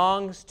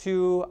belongs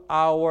to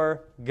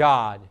our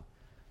God,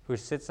 who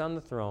sits on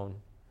the throne,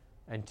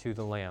 and to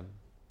the Lamb.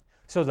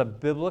 So the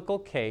biblical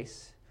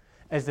case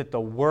is that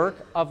the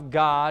work of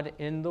God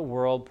in the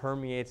world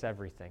permeates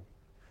everything,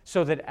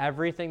 so that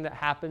everything that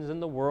happens in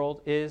the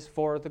world is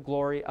for the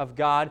glory of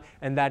God,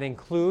 and that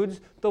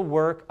includes the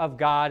work of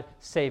God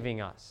saving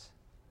us.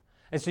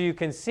 And so you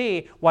can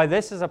see why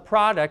this is a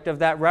product of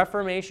that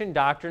Reformation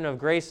doctrine of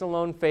grace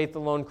alone, faith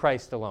alone,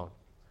 Christ alone.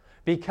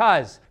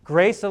 Because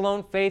grace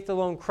alone, faith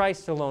alone,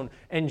 Christ alone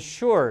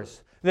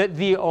ensures that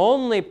the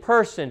only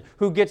person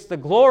who gets the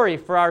glory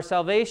for our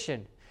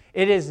salvation,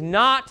 it is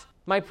not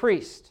my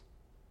priest.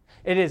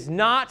 It is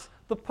not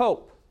the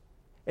Pope.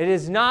 It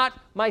is not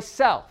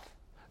myself.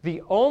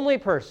 The only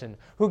person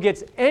who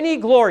gets any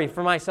glory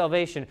for my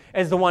salvation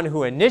is the one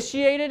who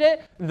initiated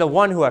it, the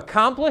one who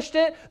accomplished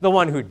it, the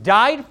one who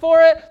died for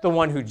it, the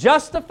one who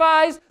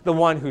justifies, the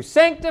one who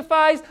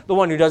sanctifies, the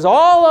one who does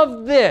all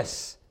of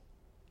this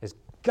is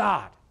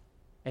God.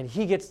 And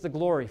he gets the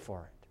glory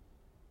for it.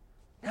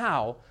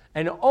 Now,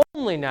 and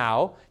only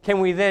now, can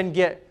we then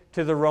get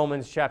to the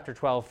Romans chapter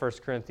 12, 1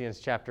 Corinthians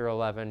chapter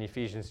 11,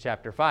 Ephesians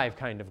chapter 5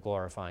 kind of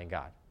glorifying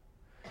God.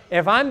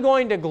 If I'm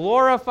going to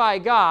glorify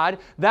God,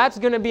 that's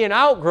going to be an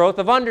outgrowth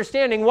of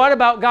understanding what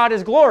about God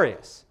is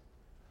glorious.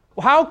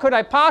 How could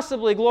I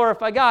possibly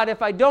glorify God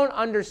if I don't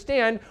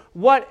understand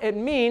what it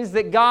means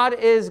that God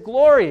is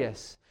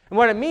glorious? And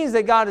what it means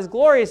that God is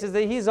glorious is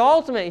that He's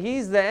ultimate,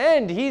 He's the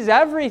end, He's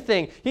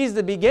everything, He's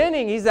the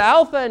beginning, He's the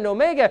Alpha and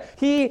Omega.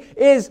 He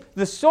is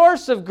the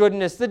source of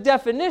goodness, the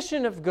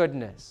definition of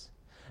goodness.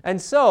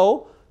 And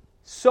so,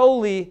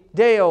 Soli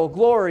Deo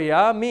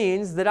Gloria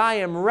means that I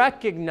am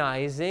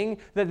recognizing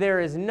that there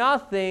is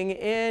nothing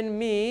in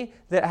me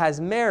that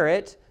has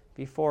merit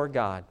before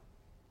God.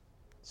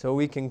 So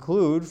we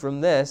conclude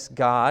from this,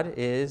 God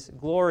is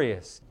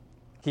glorious.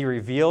 He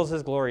reveals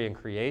His glory in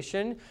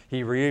creation.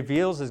 He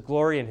reveals His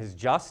glory in His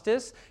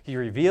justice. He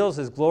reveals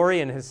His glory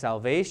in His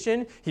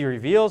salvation. He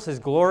reveals His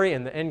glory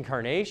in the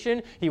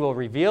incarnation. He will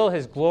reveal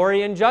His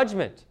glory in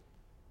judgment.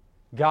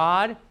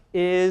 God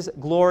is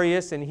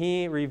glorious, and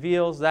He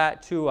reveals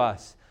that to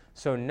us.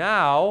 So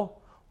now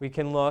we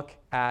can look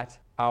at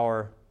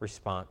our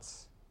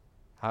response.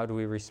 How do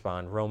we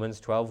respond?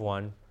 Romans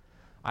 12:1.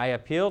 I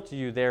appeal to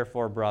you,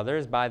 therefore,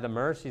 brothers, by the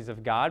mercies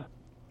of God.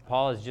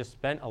 Paul has just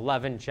spent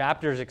 11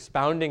 chapters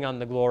expounding on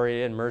the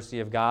glory and mercy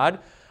of God.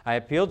 I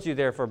appeal to you,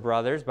 therefore,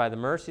 brothers, by the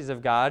mercies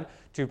of God,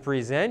 to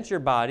present your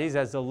bodies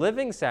as a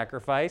living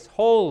sacrifice,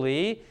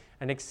 holy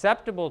and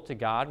acceptable to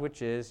God,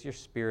 which is your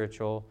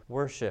spiritual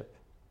worship.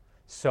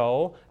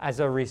 So, as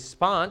a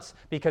response,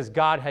 because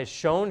God has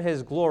shown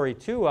His glory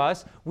to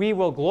us, we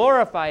will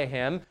glorify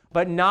Him,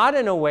 but not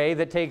in a way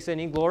that takes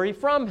any glory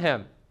from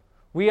Him.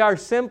 We are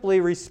simply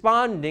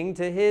responding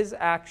to His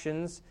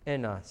actions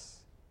in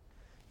us.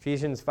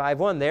 Ephesians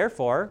 5:1,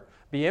 therefore,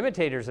 be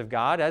imitators of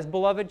God as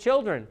beloved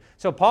children.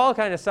 So Paul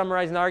kind of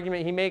summarizing the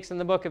argument he makes in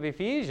the book of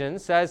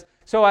Ephesians, says,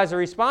 so as a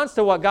response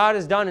to what God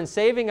has done in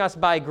saving us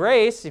by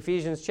grace,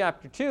 Ephesians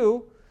chapter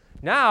 2,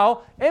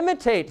 now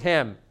imitate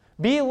Him.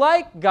 Be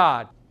like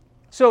God.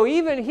 So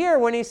even here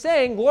when he's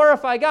saying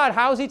glorify God,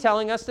 how is he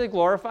telling us to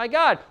glorify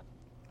God?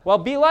 Well,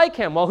 be like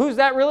Him. Well, who's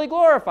that really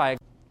glorifying?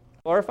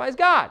 Glorifies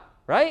God,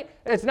 right?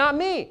 It's not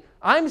me.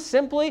 I'm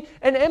simply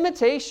an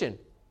imitation.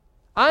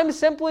 I'm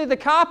simply the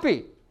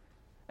copy.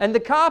 And the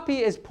copy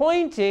is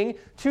pointing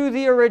to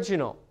the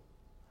original.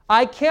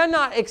 I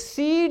cannot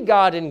exceed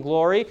God in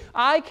glory.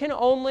 I can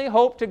only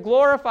hope to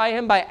glorify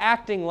Him by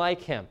acting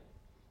like Him.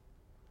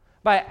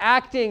 By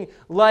acting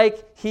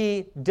like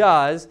He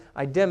does,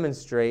 I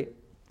demonstrate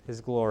His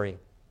glory.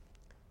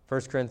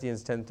 1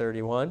 Corinthians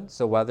 10:31,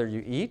 so whether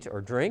you eat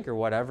or drink or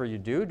whatever you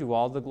do, do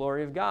all the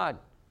glory of God.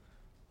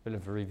 Bit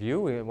of a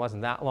review. It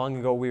wasn't that long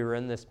ago we were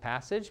in this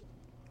passage.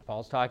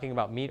 Paul's talking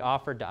about meat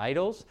offered to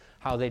idols,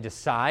 how they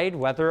decide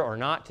whether or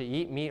not to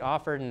eat meat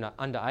offered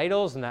unto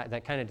idols, and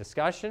that kind of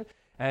discussion.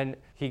 And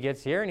he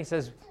gets here and he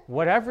says,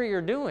 whatever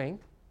you're doing,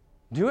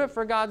 do it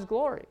for God's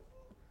glory.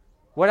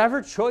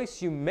 Whatever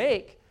choice you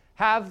make,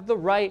 have the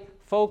right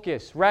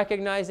focus,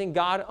 recognizing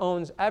God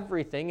owns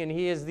everything and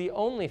He is the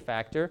only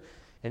factor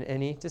in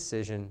any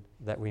decision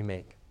that we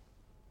make.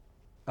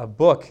 A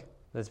book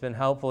that's been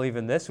helpful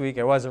even this week,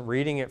 I wasn't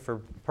reading it for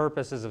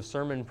purposes of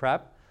sermon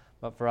prep,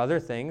 but for other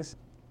things.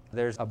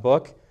 There's a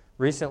book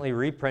recently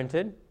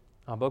reprinted,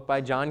 a book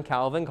by John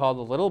Calvin called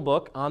The Little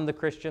Book on the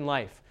Christian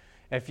Life.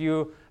 If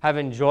you have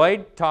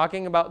enjoyed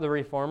talking about the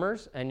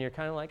Reformers and you're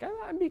kind of like,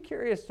 I'd be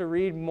curious to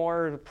read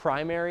more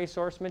primary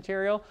source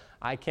material,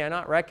 I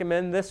cannot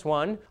recommend this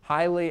one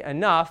highly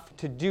enough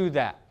to do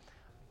that.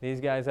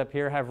 These guys up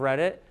here have read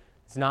it.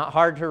 It's not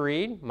hard to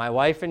read. My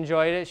wife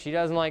enjoyed it. She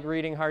doesn't like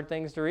reading hard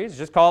things to read. It's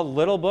just called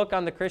Little Book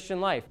on the Christian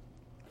Life.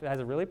 It has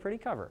a really pretty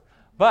cover.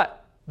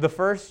 But the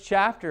first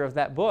chapter of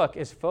that book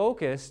is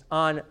focused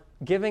on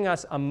giving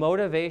us a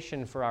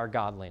motivation for our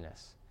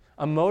godliness,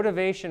 a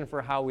motivation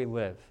for how we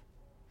live.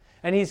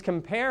 And he's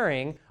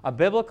comparing a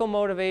biblical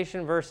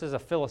motivation versus a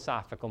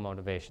philosophical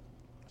motivation.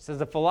 He says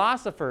the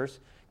philosophers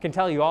can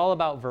tell you all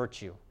about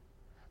virtue,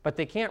 but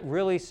they can't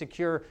really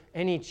secure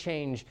any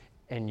change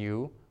in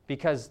you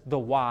because the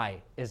why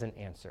isn't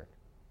answered.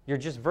 You're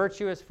just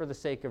virtuous for the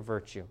sake of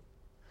virtue.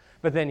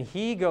 But then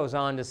he goes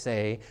on to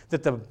say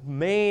that the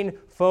main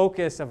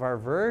focus of our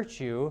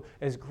virtue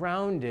is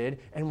grounded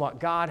in what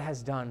God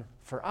has done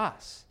for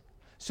us.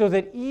 So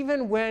that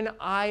even when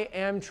I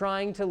am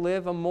trying to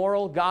live a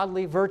moral,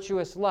 godly,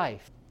 virtuous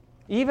life,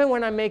 even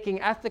when I'm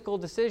making ethical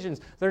decisions,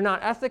 they're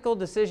not ethical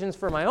decisions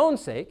for my own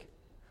sake.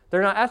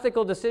 They're not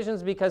ethical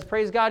decisions because,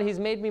 praise God, He's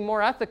made me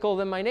more ethical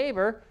than my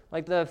neighbor,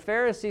 like the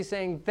Pharisee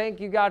saying, thank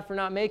you, God, for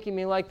not making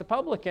me like the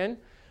publican.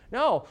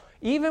 No,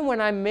 even when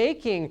I'm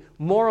making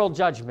moral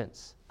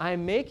judgments,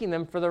 I'm making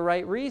them for the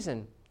right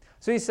reason.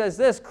 So he says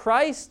this,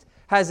 Christ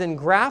has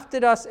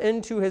engrafted us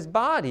into His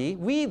body.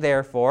 We,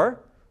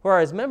 therefore, who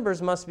are His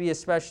members, must be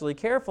especially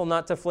careful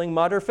not to fling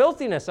mud or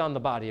filthiness on the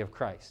body of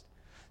Christ.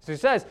 So he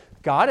says,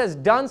 God has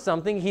done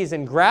something. He's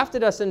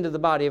engrafted us into the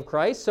body of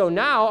Christ. So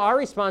now our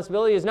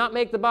responsibility is not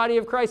make the body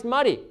of Christ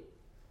muddy. It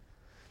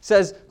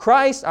says,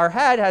 Christ, our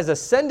head, has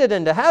ascended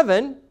into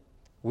heaven.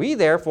 We,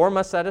 therefore,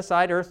 must set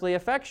aside earthly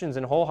affections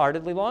and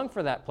wholeheartedly long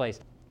for that place.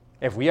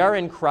 If we are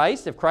in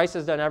Christ, if Christ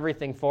has done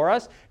everything for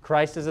us,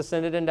 Christ has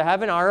ascended into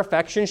heaven, our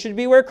affection should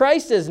be where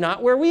Christ is,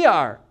 not where we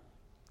are.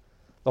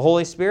 The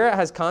Holy Spirit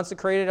has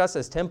consecrated us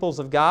as temples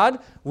of God.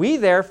 We,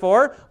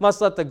 therefore,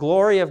 must let the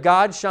glory of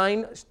God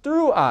shine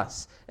through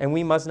us, and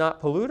we must not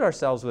pollute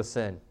ourselves with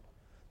sin.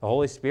 The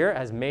Holy Spirit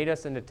has made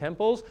us into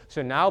temples,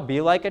 so now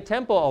be like a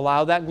temple.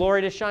 Allow that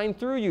glory to shine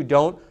through you.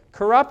 Don't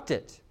corrupt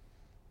it.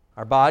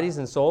 Our bodies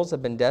and souls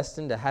have been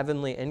destined to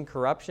heavenly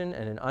incorruption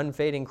and an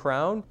unfading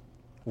crown.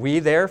 We,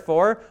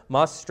 therefore,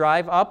 must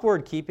strive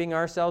upward, keeping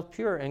ourselves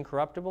pure,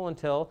 incorruptible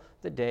until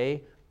the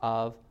day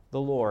of the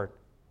Lord.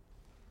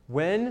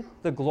 When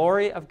the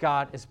glory of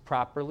God is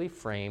properly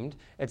framed,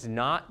 it's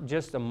not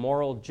just a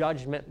moral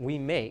judgment we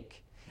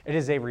make. It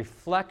is a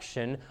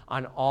reflection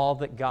on all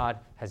that God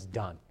has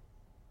done.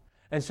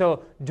 And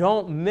so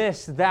don't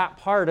miss that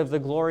part of the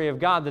glory of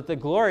God, that the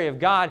glory of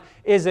God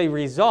is a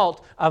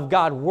result of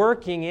God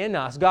working in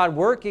us, God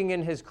working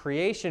in His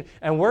creation,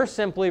 and we're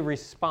simply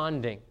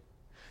responding.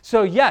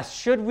 So yes,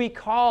 should we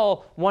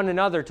call one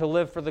another to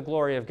live for the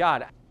glory of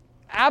God?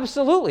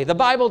 Absolutely, the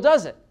Bible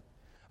does it.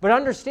 But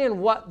understand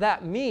what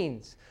that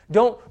means.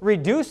 Don't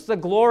reduce the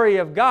glory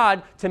of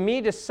God to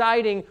me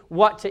deciding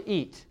what to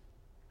eat.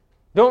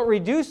 Don't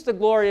reduce the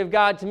glory of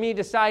God to me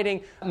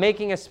deciding,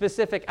 making a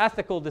specific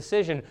ethical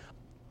decision.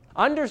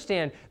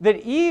 Understand that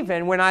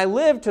even when I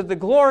live to the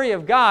glory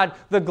of God,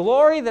 the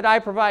glory that I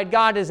provide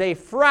God is a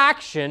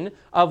fraction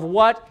of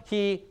what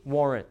He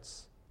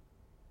warrants.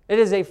 It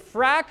is a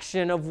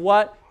fraction of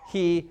what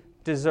He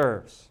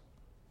deserves.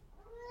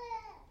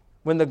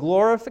 When the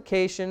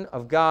glorification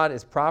of God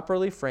is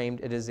properly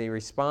framed, it is a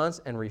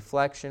response and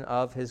reflection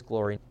of His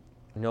glory.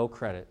 No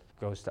credit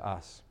goes to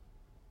us.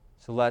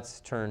 So let's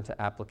turn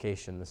to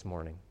application this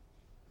morning.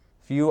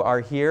 If you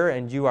are here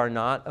and you are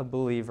not a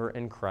believer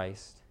in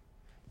Christ,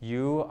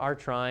 you are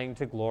trying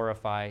to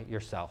glorify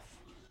yourself.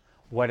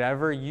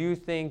 Whatever you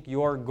think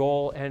your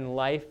goal in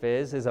life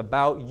is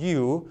about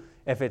you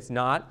if it's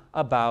not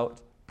about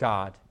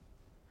God.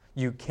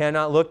 You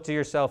cannot look to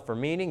yourself for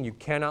meaning. You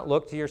cannot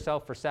look to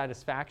yourself for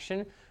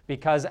satisfaction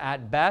because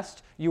at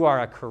best you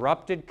are a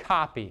corrupted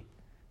copy.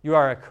 You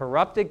are a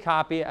corrupted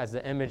copy as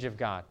the image of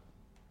God.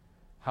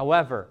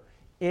 However,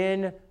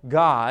 in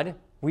God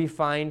we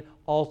find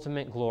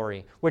ultimate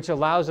glory, which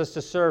allows us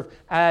to serve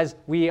as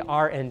we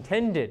are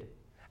intended.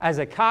 As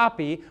a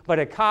copy, but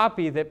a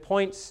copy that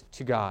points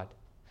to God.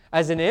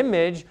 As an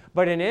image,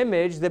 but an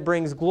image that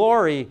brings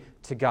glory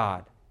to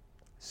God.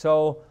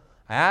 So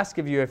I ask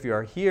of you, if you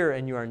are here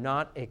and you are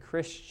not a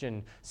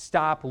Christian,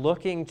 stop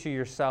looking to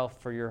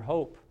yourself for your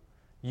hope.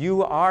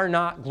 You are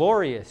not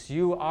glorious.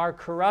 You are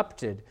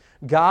corrupted.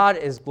 God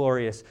is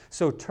glorious.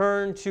 So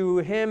turn to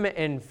Him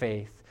in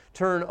faith.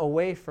 Turn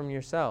away from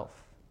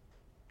yourself.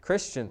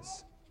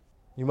 Christians,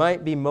 you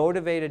might be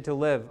motivated to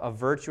live a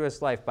virtuous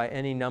life by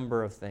any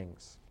number of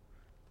things.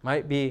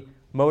 Might be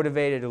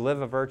motivated to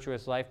live a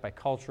virtuous life by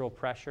cultural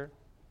pressure,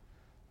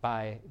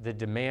 by the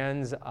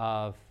demands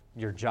of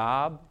your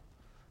job,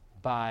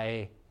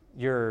 by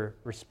your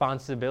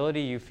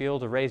responsibility you feel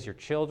to raise your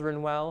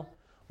children well.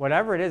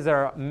 Whatever it is,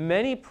 there are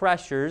many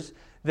pressures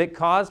that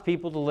cause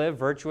people to live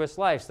virtuous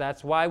lives.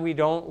 That's why we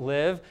don't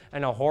live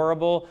in a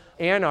horrible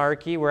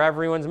anarchy where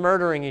everyone's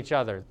murdering each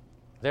other.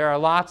 There are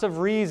lots of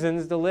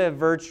reasons to live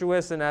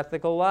virtuous and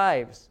ethical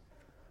lives.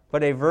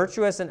 But a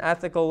virtuous and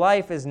ethical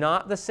life is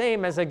not the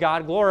same as a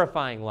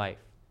God-glorifying life.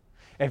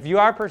 If you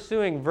are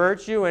pursuing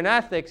virtue and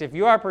ethics, if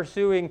you are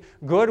pursuing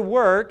good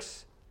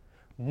works,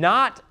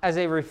 not as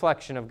a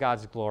reflection of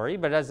God's glory,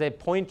 but as a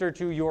pointer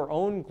to your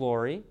own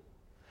glory,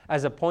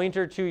 as a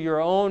pointer to your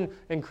own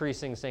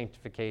increasing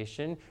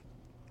sanctification,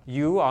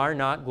 you are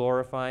not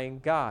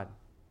glorifying God.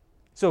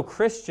 So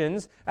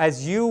Christians,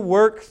 as you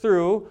work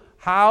through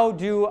how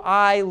do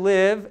I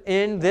live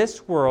in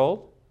this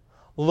world,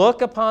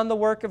 look upon the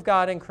work of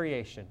God in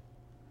creation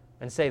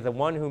and say, the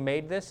one who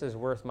made this is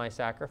worth my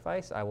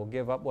sacrifice. I will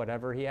give up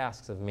whatever He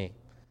asks of me.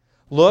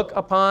 Look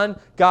upon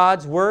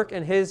God's work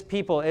in His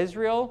people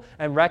Israel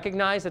and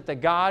recognize that the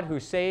God who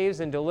saves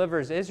and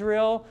delivers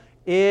Israel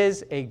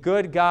is a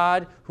good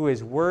God who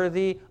is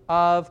worthy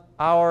of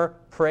our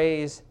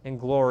praise and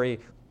glory,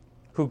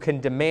 who can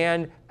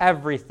demand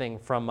everything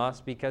from us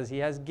because He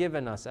has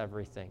given us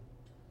everything.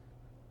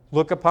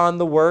 Look upon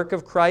the work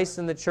of Christ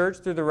in the church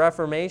through the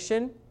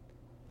Reformation.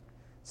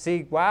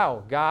 See,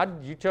 wow,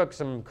 God, you took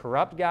some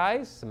corrupt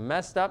guys, some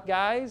messed up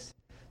guys,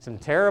 some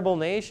terrible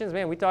nations.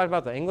 Man, we talked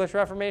about the English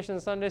Reformation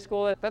in Sunday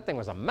school. That thing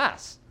was a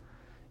mess.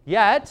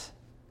 Yet,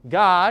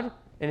 God,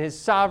 in His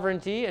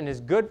sovereignty and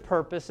His good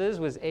purposes,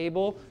 was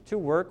able to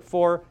work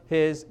for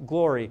His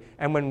glory.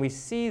 And when we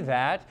see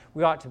that,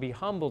 we ought to be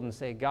humbled and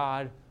say,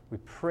 God, we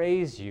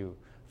praise You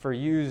for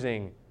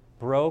using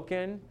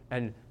broken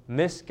and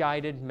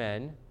misguided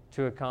men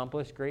to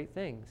accomplish great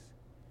things.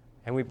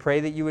 And we pray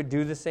that You would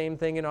do the same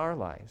thing in our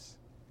lives.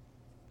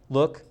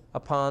 Look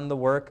upon the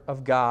work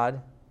of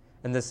God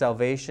and the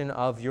salvation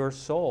of your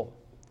soul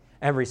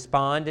and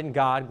respond in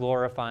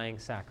God-glorifying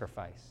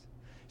sacrifice.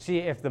 See,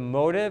 if the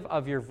motive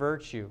of your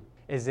virtue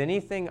is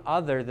anything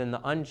other than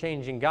the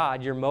unchanging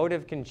God, your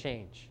motive can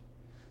change.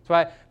 That's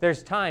why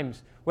there's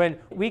times when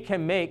we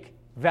can make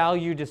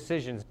value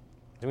decisions.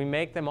 We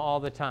make them all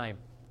the time.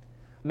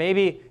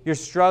 Maybe you're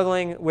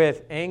struggling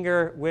with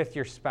anger with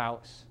your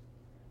spouse,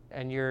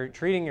 and you're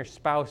treating your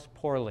spouse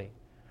poorly.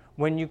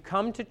 When you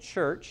come to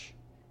church,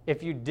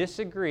 if you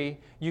disagree,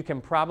 you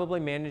can probably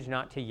manage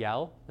not to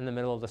yell in the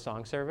middle of the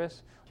song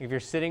service. If you're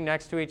sitting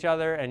next to each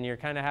other and you're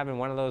kind of having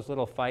one of those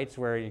little fights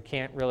where you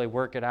can't really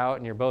work it out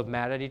and you're both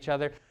mad at each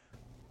other,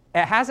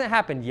 it hasn't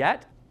happened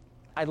yet.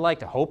 I'd like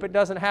to hope it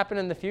doesn't happen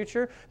in the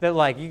future, that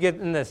like you get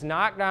in this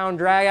knockdown,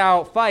 drag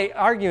out fight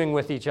arguing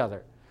with each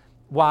other.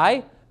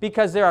 Why?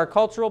 Because there are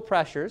cultural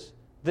pressures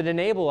that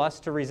enable us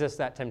to resist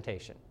that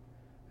temptation.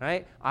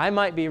 Right? I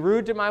might be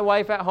rude to my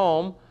wife at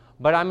home,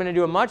 but I'm going to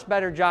do a much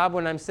better job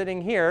when I'm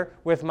sitting here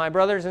with my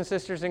brothers and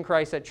sisters in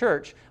Christ at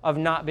church of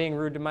not being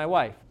rude to my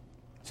wife.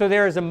 So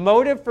there is a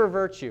motive for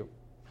virtue.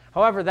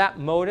 However, that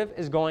motive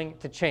is going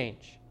to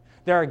change.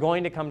 There are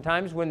going to come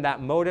times when that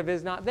motive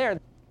is not there.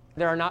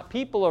 There are not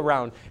people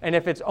around. And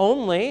if it's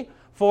only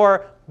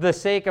for the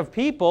sake of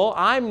people,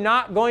 I'm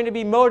not going to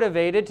be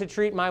motivated to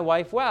treat my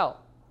wife well.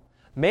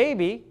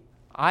 Maybe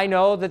I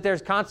know that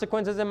there's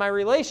consequences in my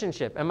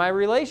relationship, and my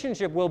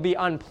relationship will be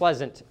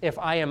unpleasant if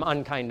I am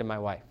unkind to my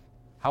wife.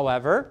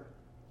 However,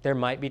 there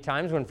might be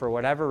times when for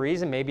whatever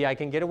reason, maybe I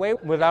can get away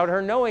without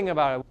her knowing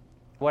about it.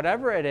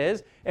 Whatever it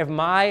is, if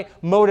my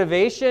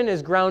motivation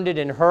is grounded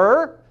in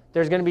her,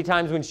 there's going to be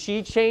times when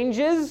she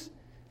changes,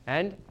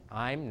 and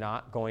I'm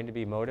not going to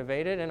be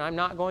motivated, and I'm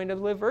not going to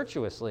live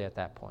virtuously at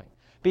that point.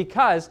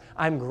 Because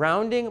I'm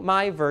grounding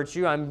my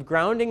virtue, I'm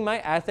grounding my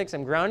ethics,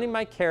 I'm grounding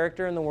my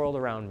character in the world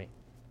around me.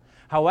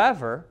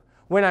 However,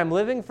 when I'm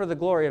living for the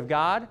glory of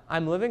God,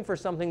 I'm living for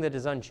something that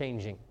is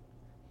unchanging.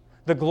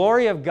 The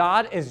glory of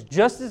God is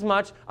just as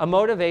much a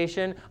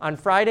motivation on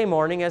Friday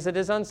morning as it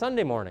is on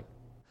Sunday morning.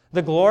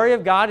 The glory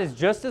of God is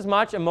just as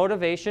much a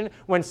motivation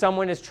when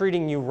someone is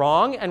treating you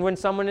wrong and when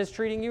someone is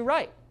treating you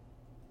right.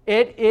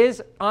 It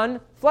is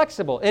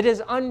unflexible. It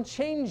is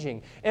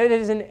unchanging. It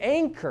is an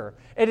anchor.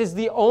 It is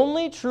the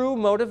only true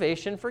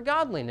motivation for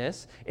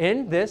godliness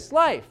in this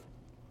life.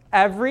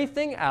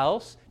 Everything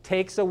else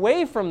takes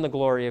away from the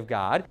glory of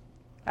God.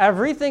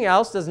 Everything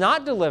else does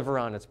not deliver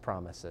on its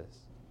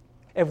promises.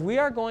 If we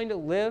are going to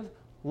live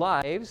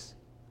lives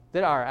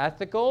that are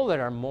ethical,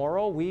 that are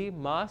moral, we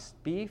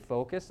must be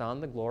focused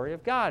on the glory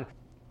of God.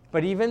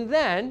 But even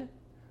then,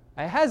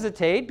 I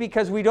hesitate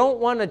because we don't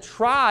want to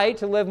try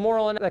to live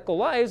moral and ethical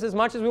lives as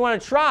much as we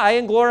want to try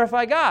and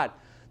glorify God.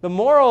 The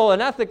moral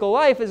and ethical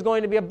life is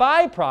going to be a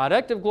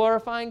byproduct of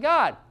glorifying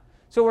God.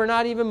 So we're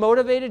not even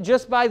motivated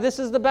just by this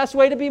is the best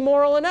way to be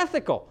moral and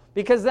ethical,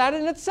 because that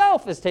in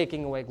itself is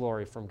taking away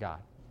glory from God.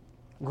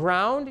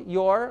 Ground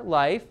your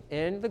life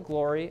in the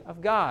glory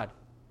of God.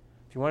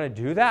 If you want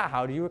to do that,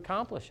 how do you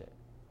accomplish it?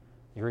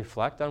 You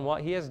reflect on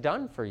what He has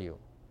done for you.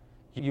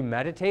 You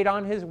meditate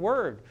on His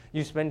Word.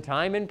 You spend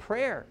time in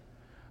prayer.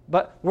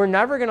 But we're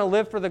never going to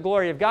live for the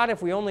glory of God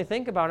if we only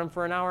think about Him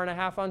for an hour and a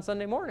half on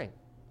Sunday morning.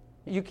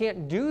 You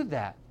can't do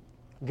that.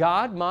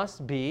 God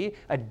must be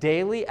a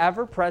daily,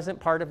 ever-present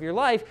part of your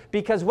life,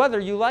 because whether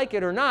you like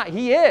it or not,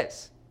 He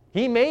is.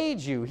 He made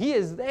you. He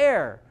is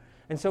there.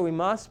 And so we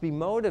must be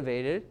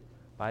motivated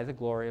by the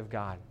glory of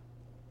God.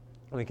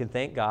 And we can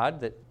thank God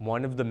that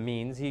one of the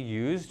means He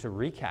used to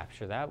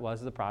recapture that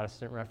was the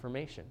Protestant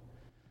Reformation.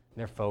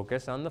 Their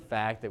focus on the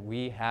fact that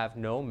we have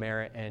no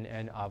merit in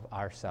and of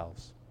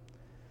ourselves.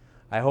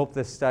 I hope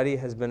this study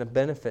has been a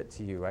benefit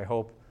to you. I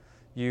hope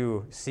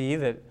you see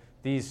that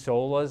these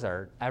solas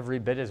are every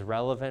bit as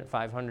relevant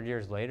 500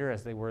 years later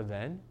as they were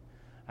then.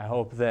 I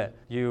hope that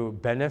you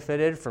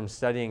benefited from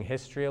studying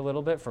history a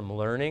little bit, from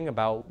learning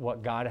about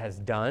what God has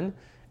done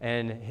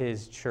in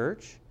His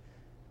church.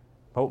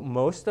 But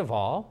most of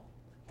all,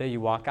 that you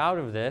walk out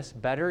of this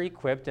better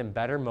equipped and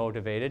better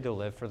motivated to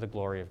live for the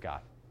glory of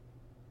God.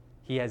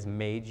 He has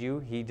made you.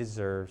 He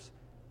deserves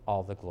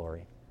all the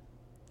glory.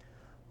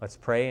 Let's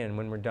pray, and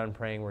when we're done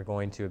praying, we're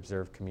going to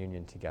observe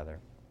communion together.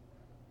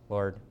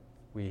 Lord,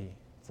 we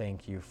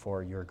thank You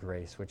for Your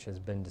grace, which has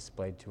been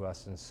displayed to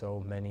us in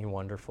so many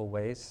wonderful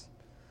ways.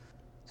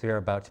 So we are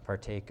about to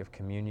partake of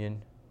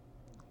communion.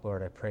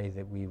 Lord, I pray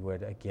that we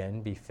would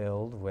again be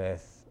filled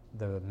with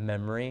the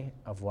memory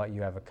of what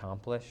You have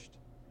accomplished,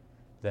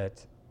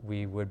 that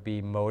we would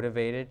be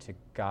motivated to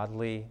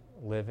godly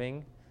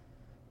living,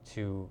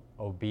 to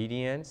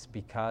obedience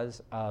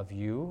because of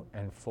You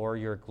and for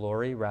Your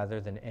glory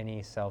rather than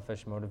any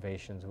selfish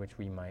motivations which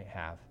we might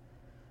have.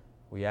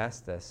 We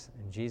ask this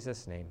in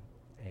Jesus' name.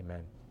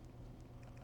 Amen.